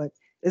what, but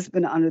it's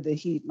been under the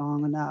heat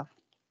long enough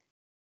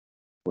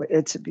for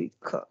it to be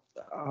cooked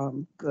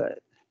good.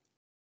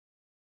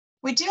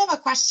 We do have a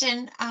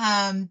question.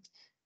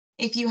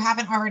 If you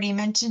haven't already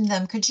mentioned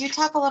them, could you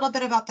talk a little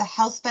bit about the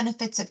health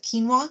benefits of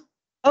quinoa?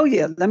 Oh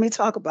yeah, let me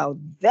talk about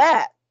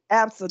that.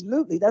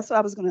 Absolutely. That's what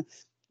I was going to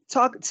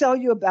tell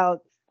you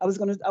about. I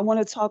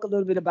want to talk a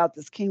little bit about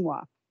this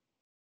quinoa.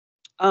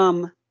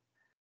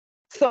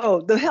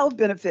 So the health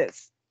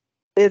benefits,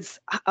 it's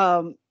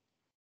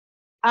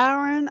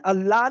iron, a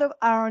lot of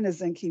iron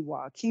is in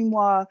quinoa.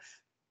 Quinoa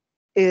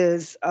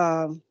is,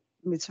 let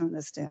me turn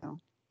this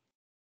down.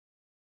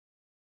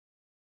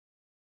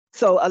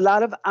 So a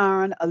lot of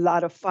iron, a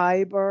lot of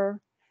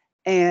fiber,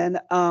 and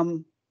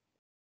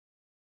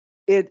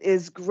it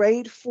is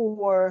great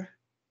for,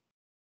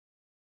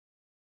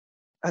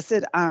 I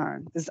said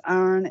iron. There's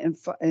iron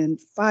and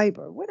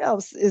fiber. What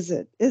else is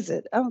it?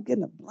 I'm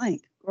getting a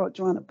blank,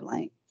 drawing a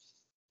blank.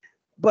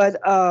 But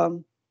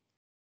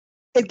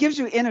It gives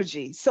you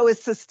energy. So it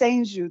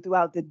sustains you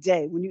throughout the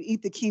day. When you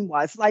eat the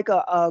quinoa, it's like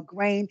a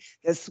grain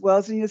that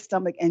swells in your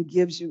stomach and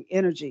gives you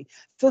energy.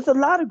 So it's a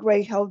lot of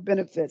great health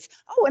benefits.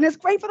 Oh, and it's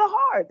great for the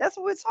heart. That's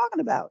what we're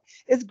talking about.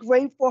 It's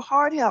great for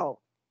heart health.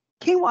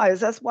 Quinoa is,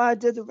 that's why I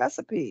did the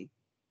recipe.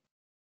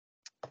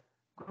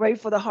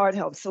 Great for the heart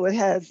health. So it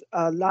has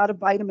a lot of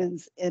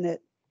vitamins in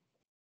it,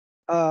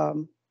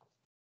 but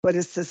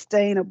it's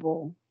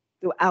sustainable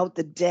throughout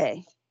the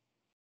day.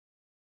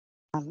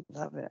 I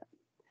love it.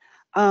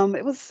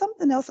 It was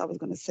something else I was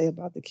going to say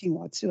about the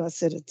quinoa too. I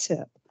said a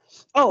tip.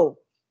 Oh,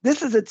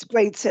 this is a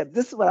great tip.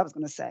 This is what I was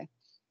going to say.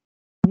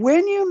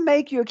 When you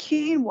make your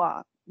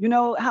quinoa, you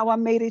know how I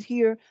made it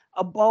here,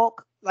 a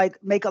bulk, like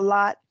make a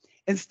lot.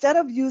 Instead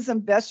of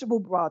using vegetable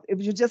broth, if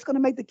you're just going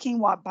to make the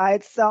quinoa by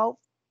itself,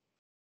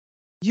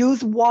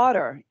 use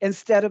water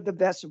instead of the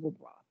vegetable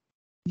broth.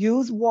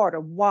 Use water.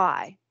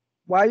 Why?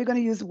 Why are you going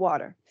to use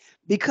water?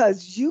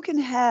 Because you can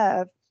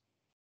have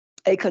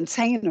a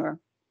container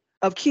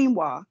of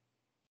quinoa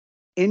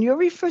in your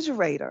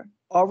refrigerator,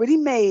 already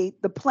made,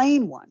 the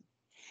plain one.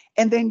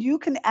 And then you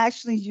can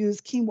actually use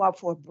quinoa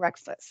for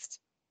breakfast.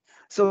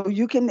 So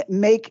you can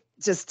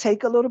just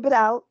take a little bit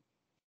out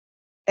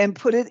and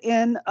put it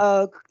in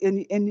the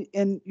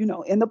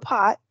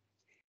pot.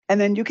 And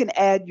then you can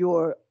add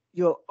your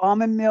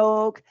almond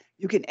milk.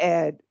 You can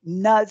add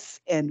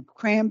nuts and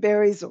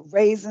cranberries or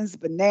raisins,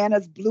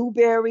 bananas,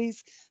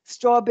 blueberries,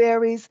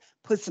 strawberries,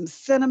 put some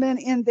cinnamon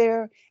in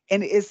there,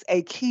 and it's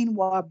a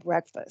quinoa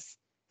breakfast.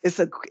 It's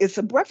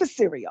a breakfast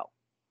cereal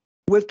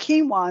with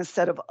quinoa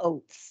instead of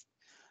oats.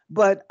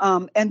 But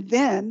and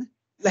then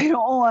later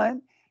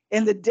on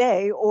in the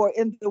day or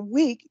in the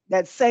week,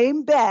 that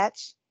same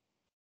batch,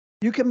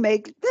 you can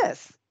make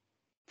this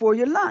for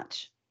your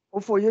lunch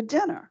or for your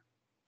dinner.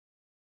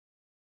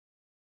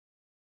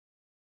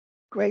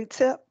 Great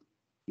tip.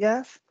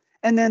 Yes.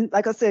 And then,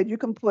 like I said, you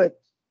can put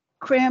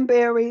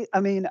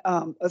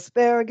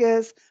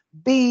asparagus,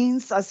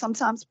 beans. I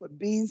sometimes put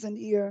beans in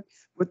here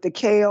with the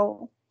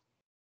kale.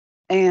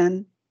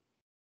 And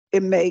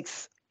it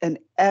makes an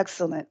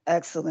excellent,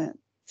 excellent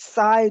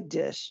side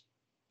dish.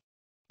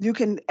 You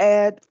can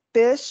add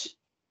fish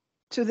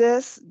to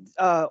this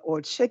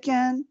or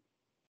chicken.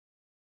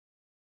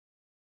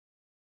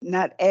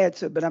 Not add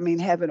to it, but I mean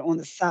have it on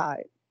the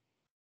side.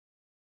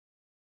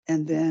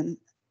 And then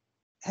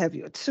have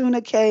your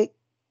tuna cake.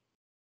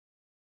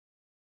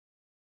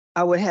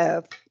 I would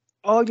have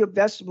all your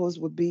vegetables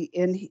would be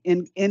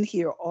in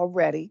here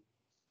already.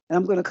 And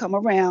I'm going to come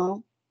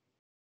around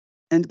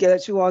and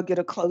get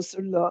a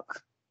closer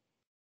look.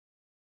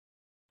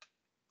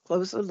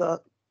 Closer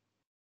look.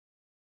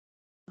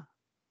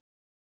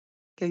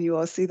 Can you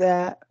all see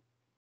that?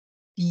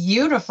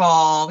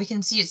 Beautiful. We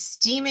can see it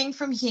steaming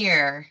from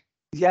here.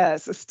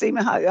 Yes, it's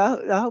steaming hot.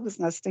 I hope it's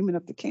not steaming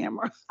up the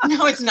camera.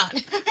 No, it's not.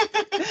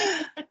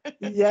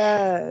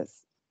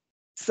 Yes.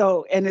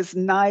 So, and it's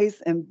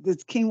nice, and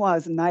this quinoa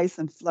is nice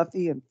and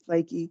fluffy and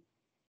flaky.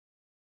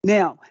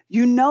 Now,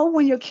 you know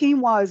when your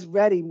quinoa is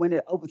ready when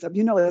it opens up.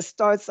 You know it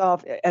starts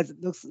off as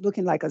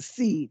looking like a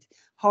seed,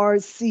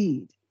 hard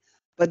seed,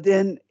 but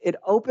then it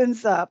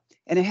opens up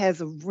and it has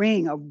a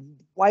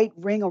white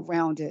ring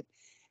around it,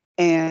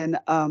 and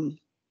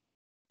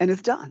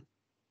it's done.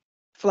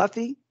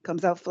 Fluffy,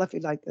 comes out fluffy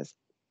like this.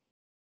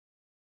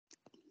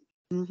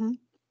 And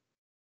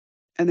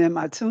then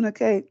my tuna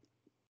cake,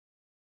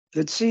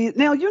 the cheese.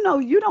 Now, you know,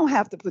 you don't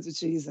have to put the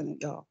cheese in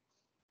it, y'all.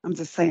 I'm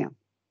just saying,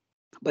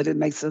 but it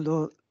makes it a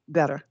little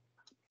better.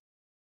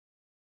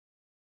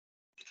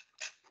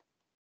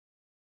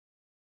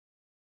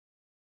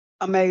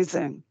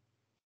 Amazing.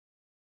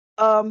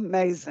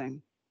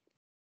 Amazing.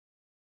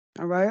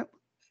 All right.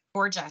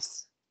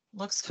 Gorgeous.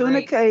 Looks Tuna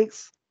great.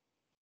 cakes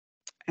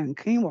and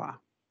quinoa.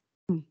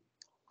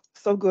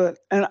 So good.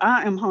 And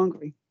I am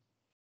hungry.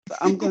 So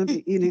I'm going to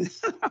be eating.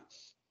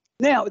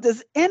 Now,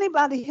 does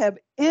anybody have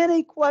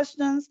any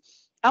questions?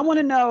 I want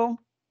to know.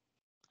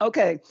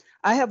 Okay,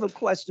 I have a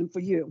question for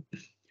you.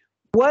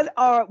 What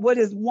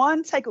is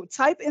one takeaway?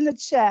 Type in the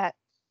chat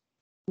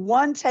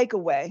one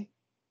takeaway,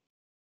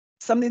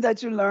 something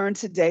that you learned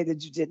today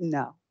that you didn't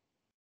know,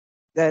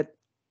 that,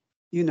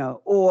 you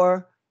know,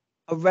 or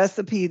a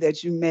recipe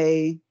that you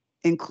may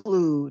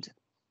include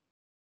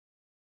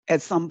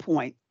at some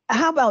point.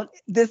 How about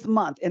this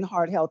month in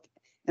Heart Health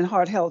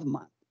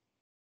Month?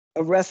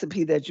 A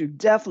recipe that you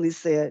definitely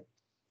said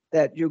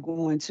that you're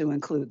going to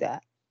include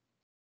that.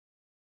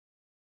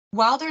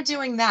 While they're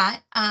doing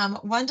that,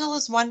 Wendell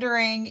is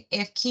wondering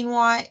if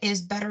quinoa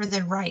is better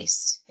than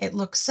rice. It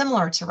looks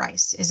similar to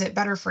rice. Is it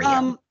better for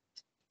you?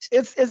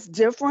 It's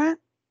different.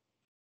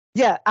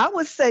 Yeah, I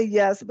would say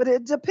yes, but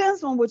it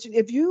depends on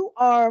if you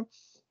are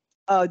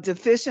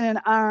deficient in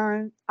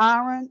iron,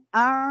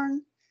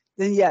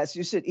 then yes,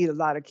 you should eat a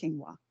lot of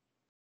quinoa.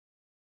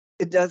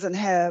 It doesn't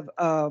have,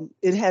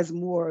 it has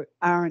more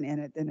iron in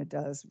it than it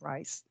does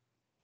rice,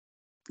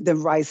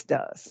 than rice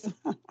does.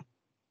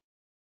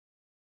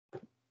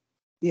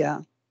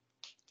 Yeah.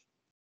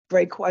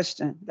 Great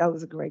question. That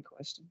was a great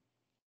question.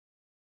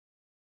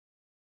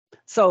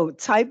 So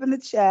type in the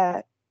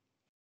chat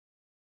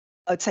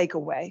a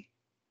takeaway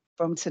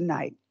from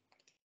tonight?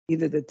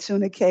 Either the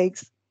tuna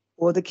cakes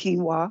or the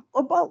quinoa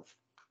or both?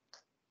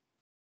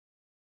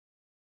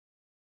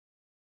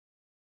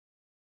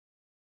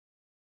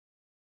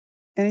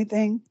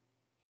 Anything?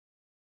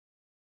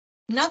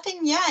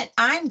 Nothing yet.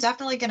 I'm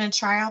definitely going to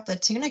try out the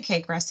tuna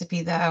cake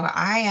recipe though.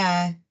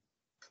 I'm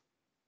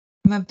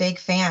a big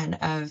fan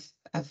of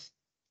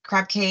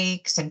crab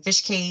cakes and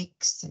fish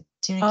cakes and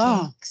tuna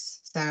Oh.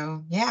 cakes.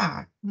 So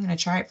yeah, I'm going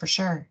to try it for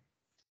sure.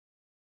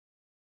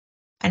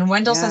 And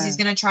Wendell says he's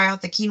Yes. going to try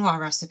out the quinoa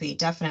recipe.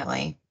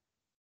 Definitely.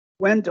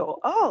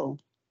 Wendell. Oh,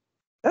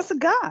 that's a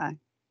guy.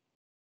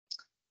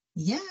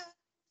 Yeah.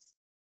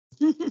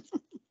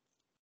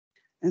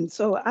 And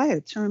so I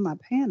had turned my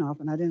pan off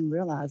and I didn't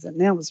realize it.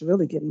 Now it's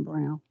really getting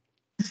brown.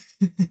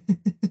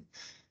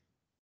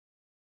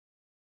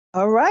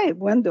 All right,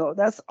 Wendell,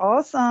 that's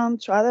awesome.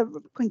 Try the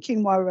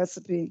quinoa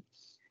recipe.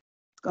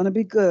 It's going to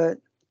be good.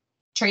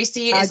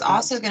 Tracy I is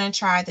also got you. going to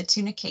try the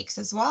tuna cakes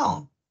as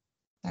well.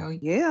 So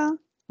Yeah.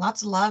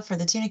 lots of love for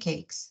the tuna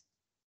cakes.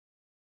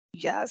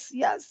 Yes,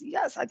 yes,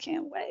 yes. I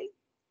can't wait.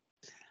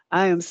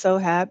 I am so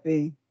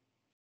happy.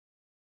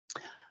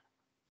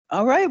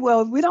 All right.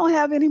 Well, we don't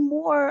have any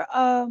more.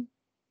 Oh,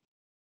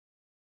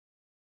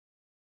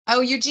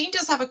 Eugene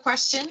does have a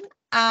question.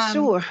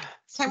 Sure.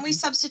 Can we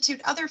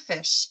substitute other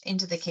fish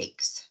into the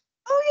cakes?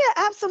 Oh,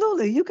 yeah,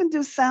 absolutely. You can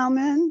do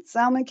salmon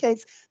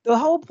cakes. The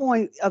whole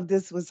point of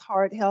this was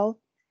heart health.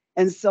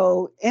 And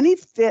so any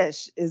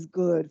fish is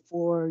good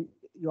for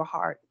your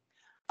heart.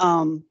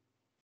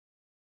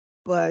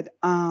 But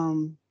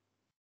I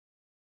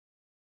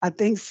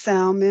think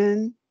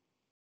salmon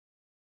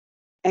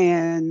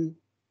and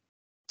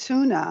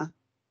tuna,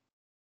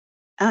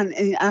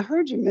 and I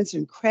heard you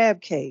mention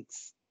crab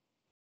cakes.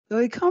 So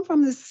they come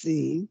from the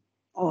sea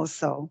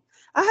also.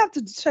 I have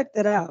to check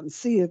that out and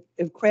see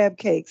if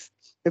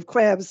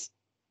crabs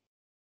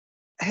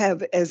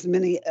have as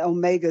many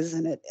omegas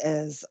in it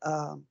as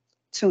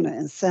tuna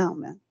and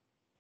salmon.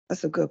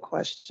 That's a good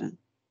question.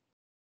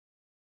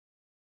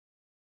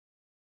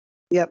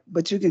 Yep,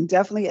 but you can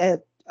definitely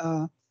add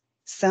do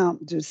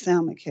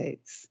salmon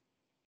cakes.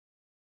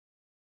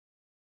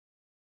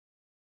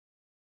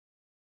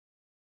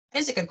 It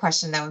is a good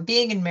question though.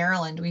 Being in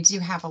Maryland, we do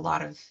have a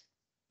lot of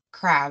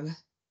crab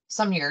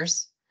some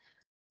years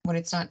when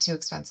it's not too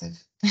expensive.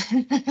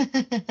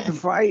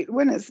 Right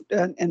when it's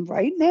and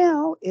right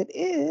now it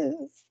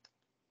is.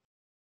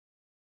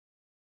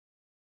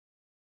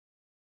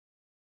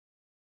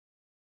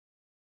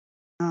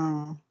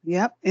 Oh,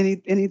 yep.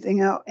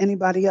 Anything else?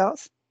 Anybody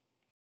else?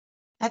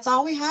 That's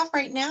all we have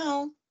right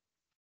now.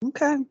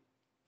 Okay.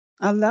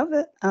 I love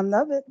it. I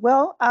love it.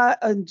 Well, I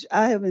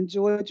have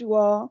enjoyed you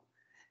all,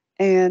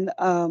 and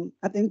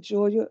I think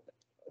Julia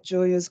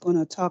is going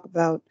to talk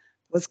about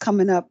what's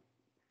coming up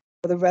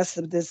for the rest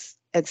of this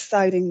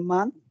exciting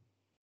month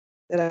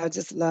that I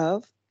just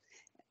love,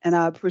 and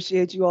I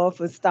appreciate you all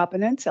for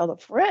stopping in. Tell a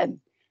friend,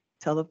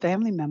 tell a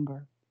family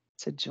member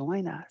to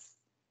join us.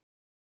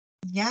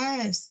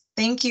 Yes.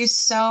 Thank you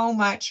so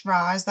much,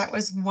 Roz. That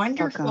was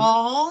wonderful.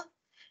 Welcome.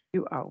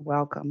 You are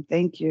welcome.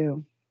 Thank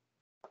you.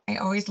 I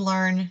always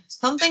learn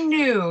something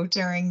new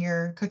during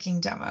your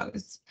cooking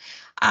demos.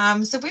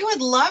 So we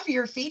would love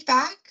your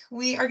feedback.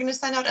 We are going to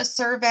send out a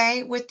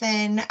survey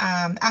within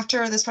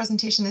after this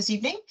presentation this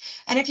evening.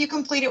 And if you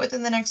complete it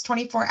within the next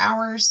 24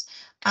 hours,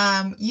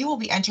 you will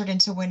be entered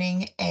into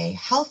winning a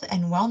health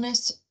and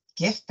wellness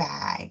gift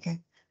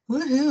bag.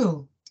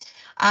 Woohoo!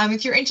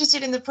 If you're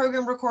interested in the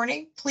program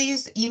recording,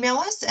 please email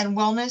us at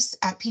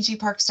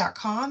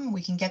wellness@pgparks.com.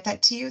 We can get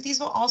that to you.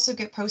 These will also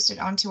get posted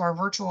onto our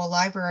virtual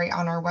library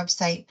on our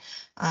website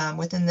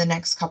within the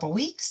next couple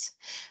weeks.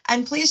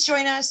 And please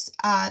join us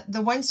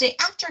the Wednesday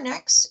after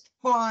next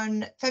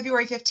on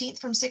February 15th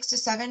from 6 to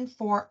 7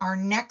 for our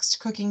next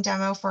cooking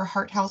demo for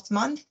Heart Health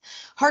Month.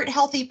 Heart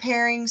Healthy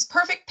Pairings,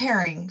 Perfect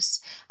Pairings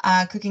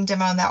cooking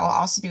demo, and that will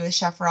also be with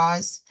Chef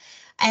Roz.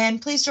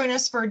 And please join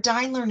us for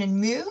Dine, Learn, and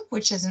Move,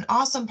 which is an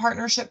awesome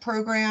partnership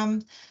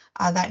program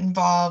that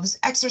involves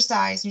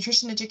exercise,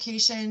 nutrition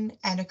education,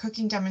 and a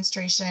cooking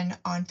demonstration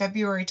on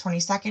February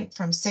 22nd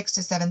from 6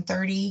 to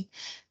 7:30.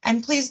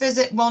 And please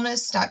visit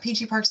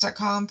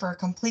wellness.pgparks.com for a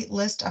complete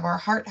list of our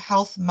Heart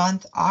Health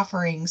Month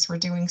offerings. We're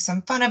doing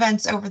some fun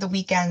events over the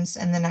weekends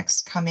and the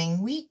next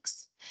coming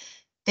weeks.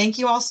 Thank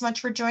you all so much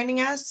for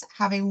joining us.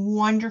 Have a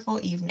wonderful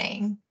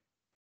evening.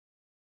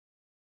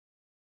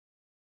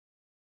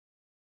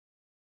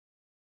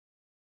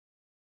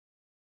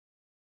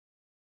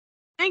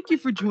 Thank you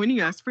for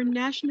joining us for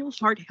National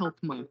Heart Health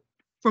Month.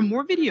 For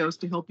more videos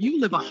to help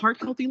you live a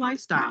heart-healthy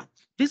lifestyle,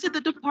 visit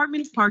the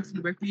Department of Parks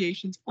and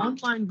Recreation's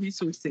online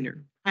resource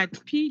center at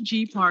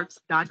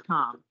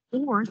pgparks.com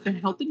or the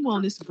Health and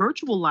Wellness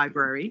Virtual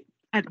Library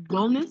at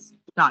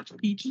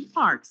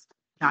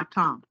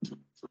wellness.pgparks.com.